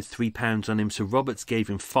only had £3 on him, so Roberts gave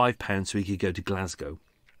him £5 so he could go to Glasgow.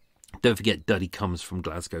 Don't forget, Duddy comes from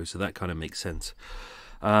Glasgow, so that kind of makes sense.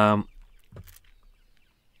 Roberts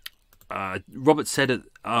said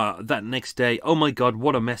that next day, "Oh my God,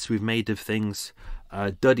 what a mess we've made of things."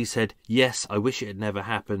 Duddy said, "Yes, I wish it had never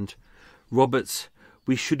happened." Roberts,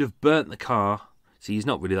 "We should have burnt the car." See, he's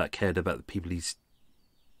not really that cared about the people he's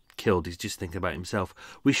killed. He's just thinking about himself.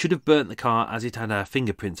 "We should have burnt the car as it had our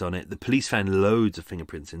fingerprints on it." The police found loads of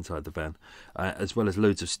fingerprints inside the van, as well as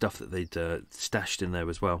loads of stuff that they'd stashed in there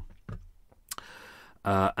as well.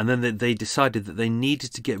 And then they decided that they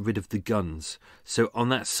needed to get rid of the guns. So on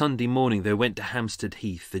that Sunday morning, they went to Hampstead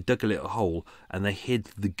Heath. They dug a little hole and they hid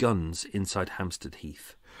the guns inside Hampstead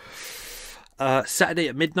Heath. Saturday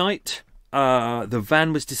at midnight, the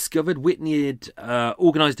van was discovered. Whitney had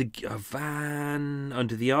organised a van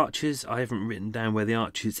under the Arches. I haven't written down where the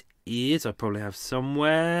Arches is. I probably have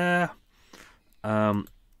somewhere. In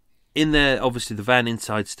there, obviously, the van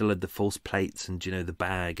inside still had the false plates and, the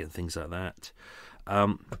bag and things like that.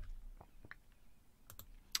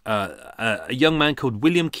 A young man called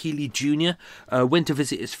William Keeley Jr. Went to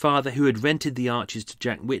visit his father, who had rented the Arches to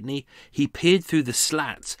Jack Whitney. He peered through the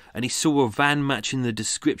slats and he saw a van matching the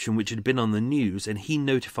description which had been on the news, and he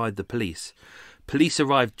notified the police. Police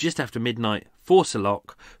arrived just after midnight, forced a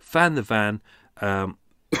lock, found the van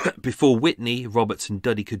before Whitney, Roberts and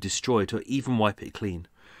Duddy could destroy it or even wipe it clean.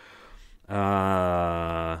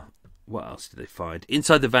 What else did they find?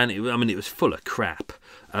 Inside the van, it was full of crap.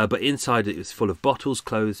 But inside it was full of bottles,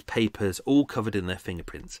 clothes, papers, all covered in their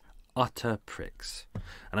fingerprints. Utter pricks.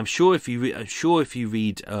 And I'm sure if you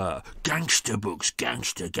read gangster books,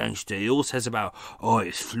 gangster, it all says about,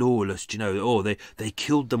 it's flawless, they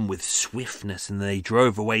killed them with swiftness and they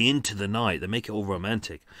drove away into the night. They make it all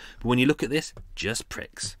romantic. But when you look at this, just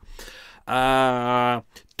pricks.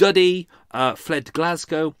 Duddy fled to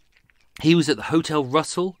Glasgow. He was at the Hotel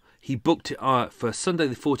Russell. He booked it for Sunday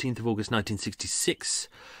the 14th of August 1966.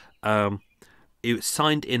 It was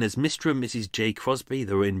signed in as Mr. and Mrs. J. Crosby.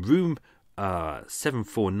 They were in room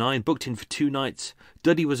 749, booked in for 2 nights.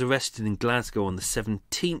 Duddy was arrested in Glasgow on the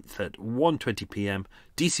 17th at 1:20 p.m.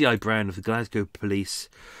 DCI Brown of the Glasgow Police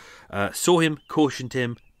saw him, cautioned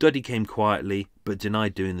him. Duddy came quietly, but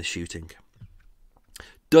denied doing the shooting.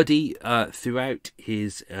 Duddy, throughout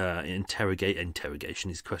his interrogation,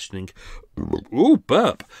 his questioning,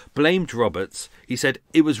 blamed Roberts. He said,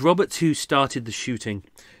 "It was Roberts who started the shooting,"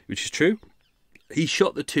 which is true. "He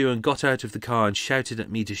shot the two and got out of the car and shouted at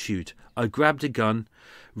me to shoot. I grabbed a gun,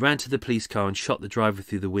 ran to the police car and shot the driver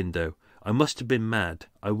through the window. I must have been mad.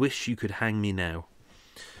 I wish you could hang me now."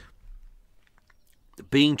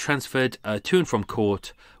 Being transferred to and from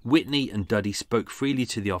court, Whitney and Duddy spoke freely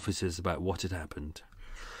to the officers about what had happened.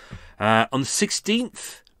 On the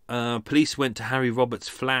 16th, police went to Harry Roberts'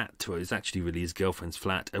 flat, or it was actually really his girlfriend's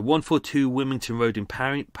flat, at 142 Wilmington Road in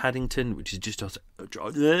Paddington, which is just off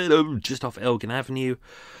Elgin Avenue.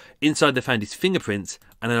 Inside they found his fingerprints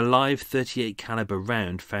and a live .38 caliber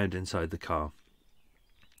round found inside the car.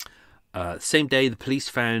 Same day, the police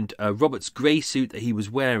found Roberts' grey suit that he was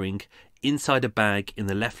wearing inside a bag in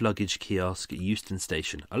the left luggage kiosk at Euston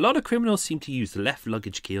Station. A lot of criminals seem to use the left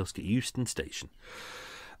luggage kiosk at Euston Station.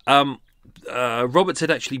 Roberts had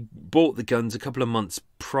actually bought the guns a couple of months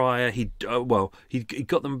prior. He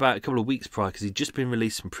got them about a couple of weeks prior because he'd just been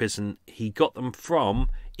released from prison. He got them from,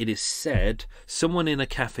 it is said, someone in a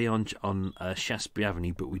cafe on Shaftesbury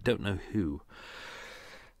Avenue, but we don't know who.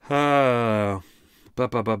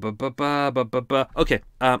 Okay.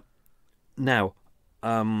 Now,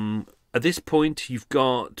 at this point, you've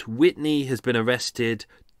got Whitney has been arrested.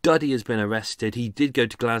 Duddy has been arrested. He did go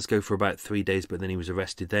to Glasgow for about 3 days, but then he was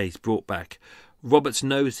arrested there. He's brought back. Roberts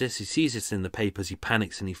knows this. He sees this in the papers. He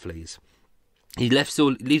panics and he flees. He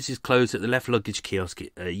leaves his clothes at the left luggage kiosk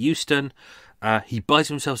at Euston. He buys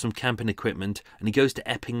himself some camping equipment and he goes to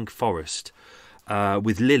Epping Forest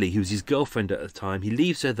with Lily, who's his girlfriend at the time. He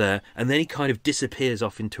leaves her there and then he kind of disappears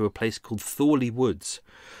off into a place called Thorley Woods.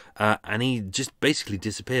 And he just basically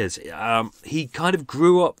disappears. He kind of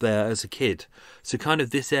grew up there as a kid. So kind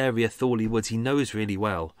of this area, Thorley Woods, he knows really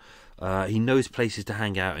well. He knows places to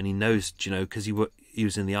hang out and he knows, because he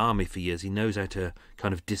was in the army for years, he knows how to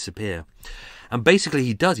kind of disappear. And basically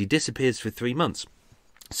he does. He disappears for 3 months.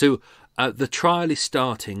 So the trial is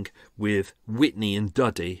starting with Whitney and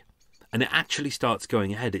Duddy, and it actually starts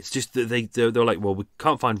going ahead. It's just that they're like, well, we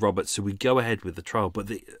can't find Roberts, so we go ahead with the trial. But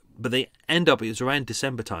they end up, it was around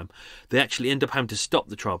December time, they actually end up having to stop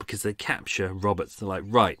the trial because they capture Roberts. They're like,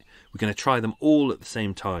 right, we're going to try them all at the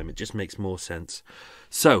same time. It just makes more sense.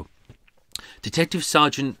 So Detective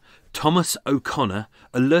Sergeant Thomas O'Connor,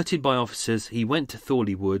 alerted by officers, he went to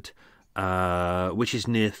Thorley Wood, which is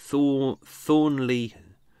near Thornley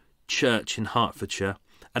Church in Hertfordshire,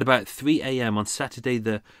 at about 3 a.m. on Saturday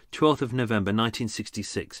the 12th of November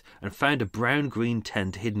 1966, and found a brown-green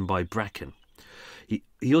tent hidden by bracken.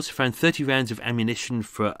 He also found 30 rounds of ammunition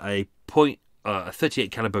for a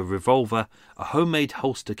 .38 caliber revolver, a homemade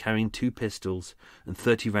holster carrying 2 pistols, and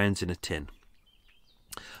 30 rounds in a tin.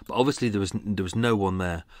 But obviously there was no one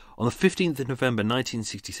there. On the 15th of November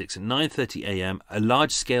 1966 at 9:30 a.m, a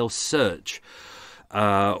large-scale search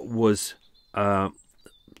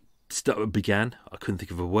began. I couldn't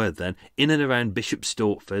think of a word then. In and around Bishop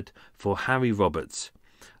Stortford for Harry Roberts.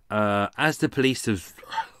 As the police, there's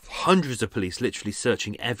hundreds of police literally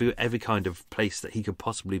searching every kind of place that he could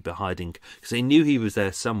possibly be hiding, because they knew he was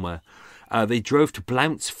there somewhere. They drove to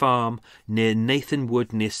Blount's Farm near Nathan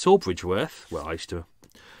Wood near Sawbridgeworth, where I used to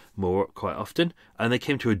moor quite often, and they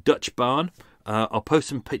came to a Dutch barn. I'll post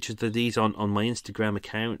some pictures of these on my Instagram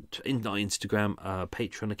account,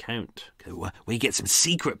 Patreon account, where you get some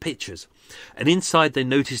secret pictures. And inside they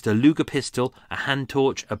noticed a Luger pistol, a hand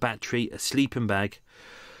torch, a battery, a sleeping bag.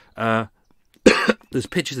 There's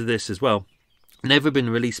pictures of this as well. Never been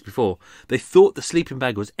released before. They thought the sleeping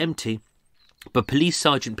bag was empty, but Police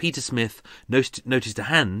Sergeant Peter Smith noticed a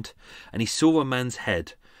hand, and he saw a man's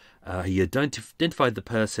head. He identified the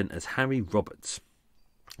person as Harry Roberts.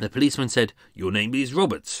 The policeman said, "Your name is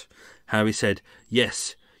Roberts." Harry said,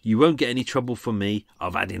 "Yes, you won't get any trouble from me.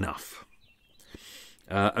 I've had enough."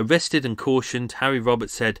 Arrested and cautioned, Harry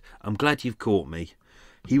Roberts said, "I'm glad you've caught me."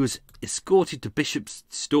 He was escorted to Bishop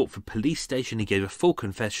Stortford Police Station. He gave a full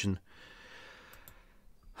confession.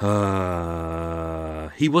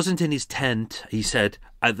 He wasn't in his tent, he said,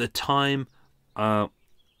 at the time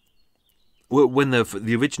when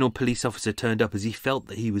the original police officer turned up, as he felt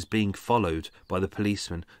that he was being followed by the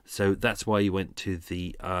policeman. So that's why he went to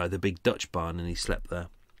the big Dutch barn and he slept there.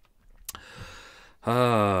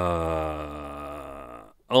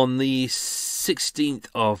 On the 16th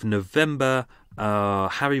of November,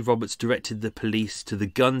 Harry Roberts directed the police to the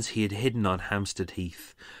guns he had hidden on Hampstead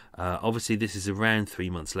Heath. Obviously, this is around 3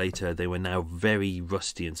 months later. They were now very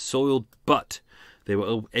rusty and soiled, but they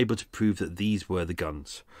were able to prove that these were the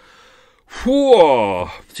guns. Whoa!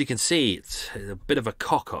 So you can see it's a bit of a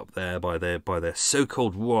cock up there by their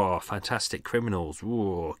so-called fantastic criminals,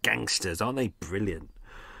 gangsters. Aren't they brilliant?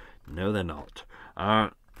 No, they're not.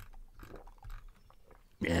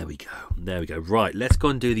 There we go. Right, let's go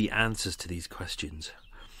and do the answers to these questions,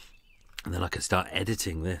 and then I can start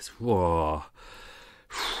editing this. Whoa.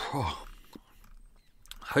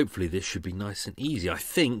 Hopefully this should be nice and easy, I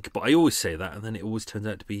think, but I always say that and then it always turns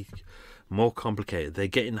out to be more complicated. They're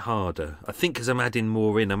getting harder, I think, because I'm adding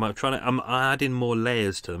more in. I'm adding more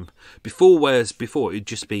layers to them. Before it'd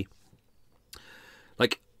just be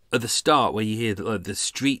like at the start where you hear the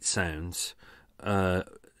street sounds,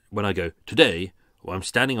 when I go today, well, I'm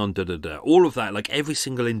standing on da-da-da, all of that, like every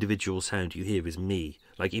single individual sound you hear is me.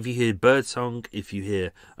 Like if you hear birdsong, if you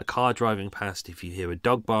hear a car driving past, if you hear a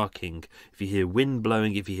dog barking, if you hear wind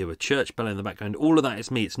blowing, if you hear a church bell in the background, all of that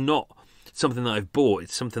is me. It's not something that I've bought.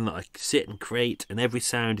 It's something that I sit and create, and every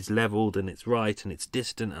sound is leveled and it's right and it's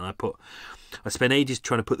distant, and I spend ages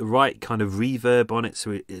trying to put the right kind of reverb on it,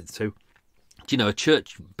 so a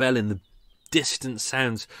church bell in the distance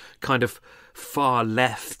sounds kind of far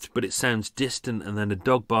left, but it sounds distant, and then a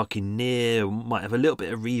dog barking near might have a little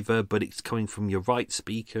bit of reverb, but it's coming from your right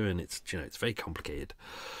speaker, and it's very complicated.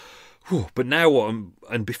 But now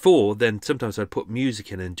and before then, sometimes I'd put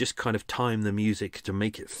music in and just kind of time the music to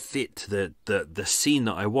make it fit the scene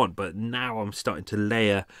that I want. But now I'm starting to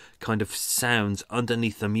layer kind of sounds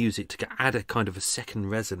underneath the music to add a kind of a second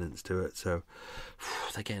resonance to it. So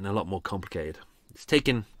they're getting a lot more complicated. It's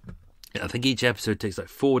taken, I think each episode takes like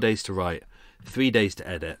 4 days to write, 3 days to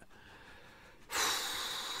edit.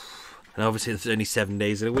 And obviously there's only 7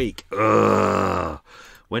 days in a week. Ugh.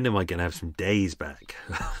 When am I going to have some days back?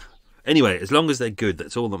 Anyway, as long as they're good,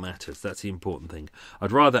 that's all that matters. That's the important thing.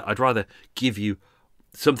 I'd rather give you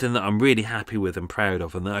something that I'm really happy with and proud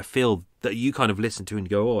of, and that I feel that you kind of listen to and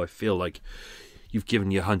go, oh, I feel like you've given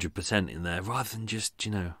your 100% in there, rather than just,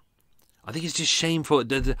 I think it's just shameful.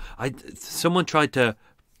 Someone tried to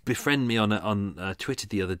befriend me on Twitter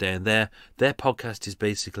the other day, and their podcast is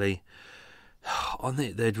basically on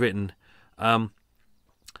it. They'd written,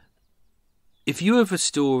 if you have a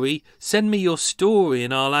story, send me your story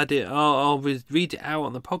and I'll add it. I'll read it out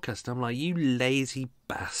on the podcast. I'm like, you lazy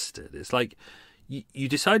bastard. It's like you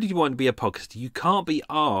decided you want to be a podcaster. You can't be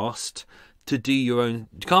asked to do your own.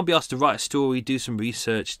 You can't be asked to write a story, do some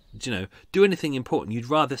research, do anything important. You'd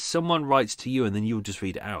rather someone writes to you and then you'll just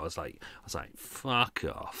read it out. I was like, fuck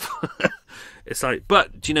off. It's like,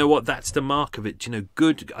 but do you know what? That's the mark of it.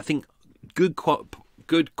 Good. I think good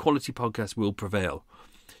quality podcasts will prevail.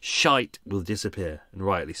 Shite will disappear, and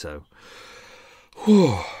rightly so.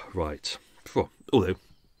 Right. Although,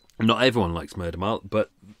 not everyone likes Murder Mile, but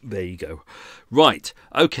there you go. Right.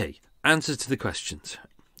 Okay. Answers to the questions.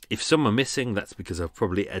 If some are missing, that's because I've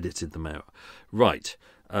probably edited them out. Right.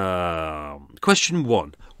 Question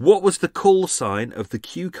 1. What was the call sign of the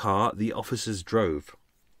Q car the officers drove?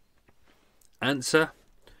 Answer: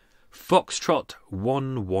 Foxtrot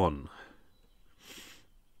 1-1.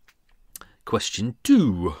 Question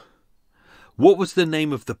 2. What was the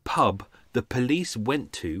name of the pub the police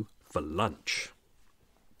went to for lunch?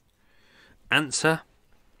 Answer: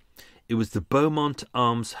 it was the Beaumont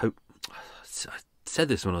Arms I said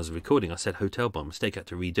this when I was recording. I said hotel by mistake. I had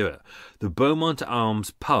to redo it. The Beaumont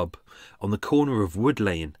Arms pub on the corner of Wood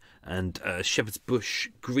Lane and Shepherd's Bush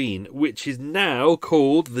Green, which is now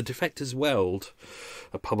called the Defector's Weld,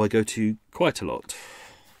 a pub I go to quite a lot.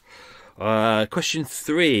 Question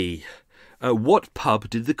 3. What pub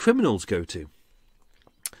did the criminals go to?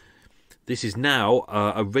 This is now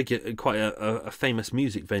quite a famous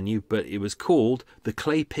music venue, but it was called the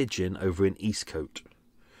Clay Pigeon over in Eastcote.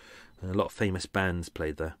 A lot of famous bands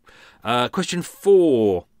played there. Question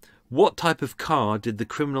 4. What type of car did the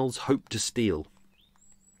criminals hope to steal?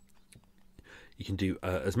 You can do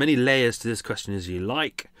as many layers to this question as you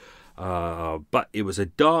like, but it was a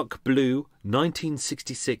dark blue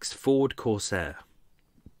 1966 Ford Corsair.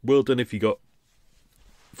 Well done if you got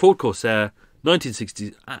Ford Corsair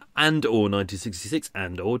 1960 and or 1966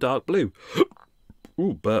 and or dark blue.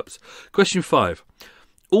 Ooh, burps. Question 5.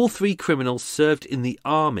 All 3 criminals served in the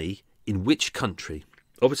army in which country?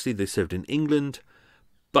 Obviously they served in England,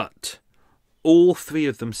 but all 3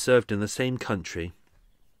 of them served in the same country.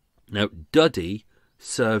 Now, Duddy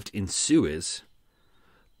served in Suez,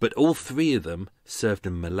 but all 3 of them served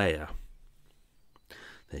in Malaya.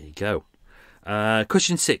 There you go.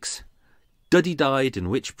 Question 6. Duddy died in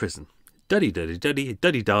which prison? Duddy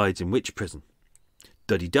died in which prison?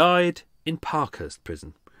 Duddy died in Parkhurst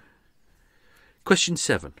Prison. Question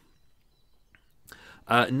 7.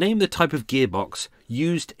 Name the type of gearbox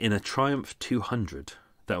used in a Triumph 200.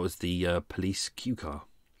 That was the police Q car.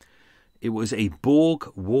 It was a Borg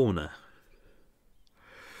Warner.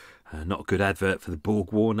 Not a good advert for the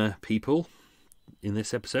Borg Warner people in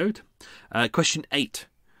this episode. Question 8.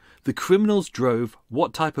 The criminals drove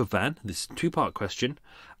what type of van? This is a 2-part question.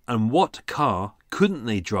 And what car couldn't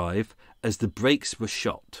they drive as the brakes were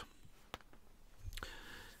shot?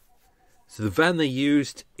 So the van they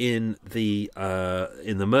used in the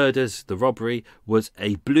murders, the robbery, was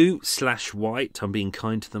a blue/white. I'm being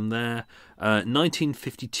kind to them there.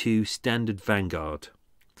 1952 Standard Vanguard.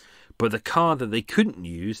 But the car that they couldn't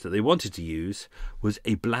use, that they wanted to use, was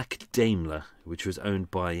a black Daimler, which was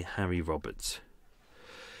owned by Harry Roberts.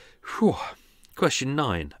 Whew. Question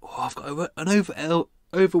 9. Oh, I've got an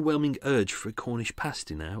overwhelming urge for a Cornish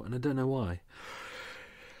pasty now, and I don't know why.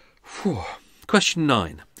 Whew. Question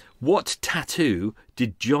 9. What tattoo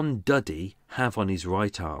did John Duddy have on his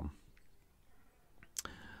right arm?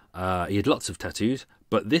 He had lots of tattoos,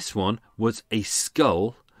 but this one was a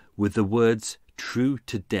skull with the words "True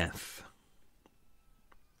to Death."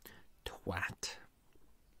 Twat.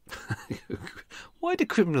 Why do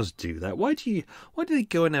criminals do that? Why do they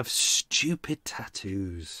go and have stupid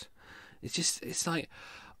tattoos? It's like,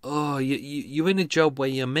 oh, you're in a job where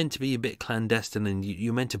you're meant to be a bit clandestine and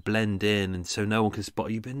you're meant to blend in and so no one can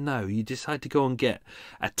spot you, but no, you decide to go and get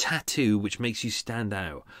a tattoo which makes you stand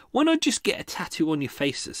out. Why not just get a tattoo on your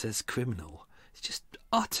face that says criminal? It's just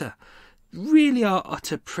really are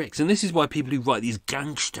utter pricks. And this is why people who write these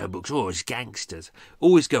gangster books, it's gangsters,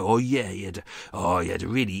 always go, oh yeah, he had a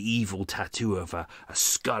really evil tattoo of a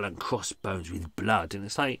skull and crossbones with blood. And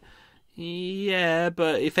it's like, yeah,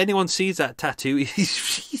 but if anyone sees that tattoo,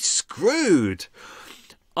 he's screwed.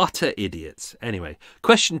 Utter idiots. Anyway,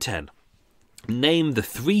 question 10. Name the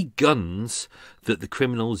 3 guns that the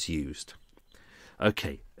criminals used.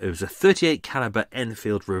 Okay, it was a 38 caliber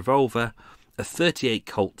Enfield revolver, a 38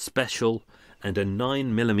 Colt Special, and a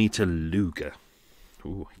 9mm Luger.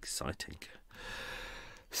 Ooh, exciting.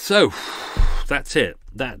 So, that's it.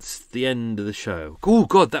 That's the end of the show. Oh,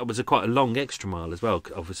 God, that was quite a long extra mile as well,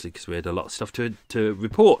 obviously, because we had a lot of stuff to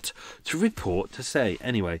report. To say.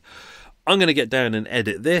 Anyway, I'm going to get down and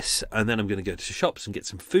edit this, and then I'm going to go to shops and get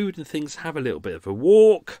some food and things, have a little bit of a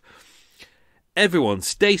walk. Everyone,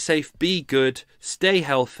 stay safe, be good, stay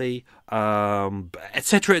healthy,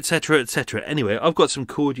 etc., etc., etc. Anyway, I've got some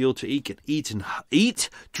cordial to eat,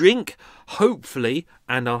 drink, hopefully,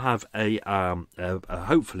 and I'll have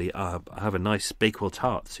hopefully I'll have a nice Bakewell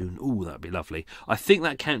tart soon. Ooh, that'd be lovely. I think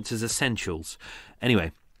that counts as essentials.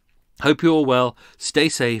 Anyway, hope you're all well. Stay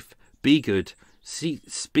safe, be good.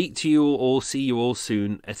 Speak to you all, see you all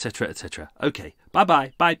soon, etc., etc. Okay,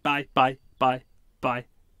 bye. Bye.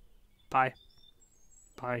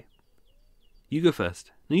 You go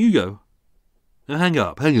first. No, you go. No, hang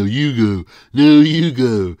up. You go. No, you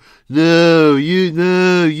go. No,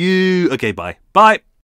 you. Okay, bye. Bye.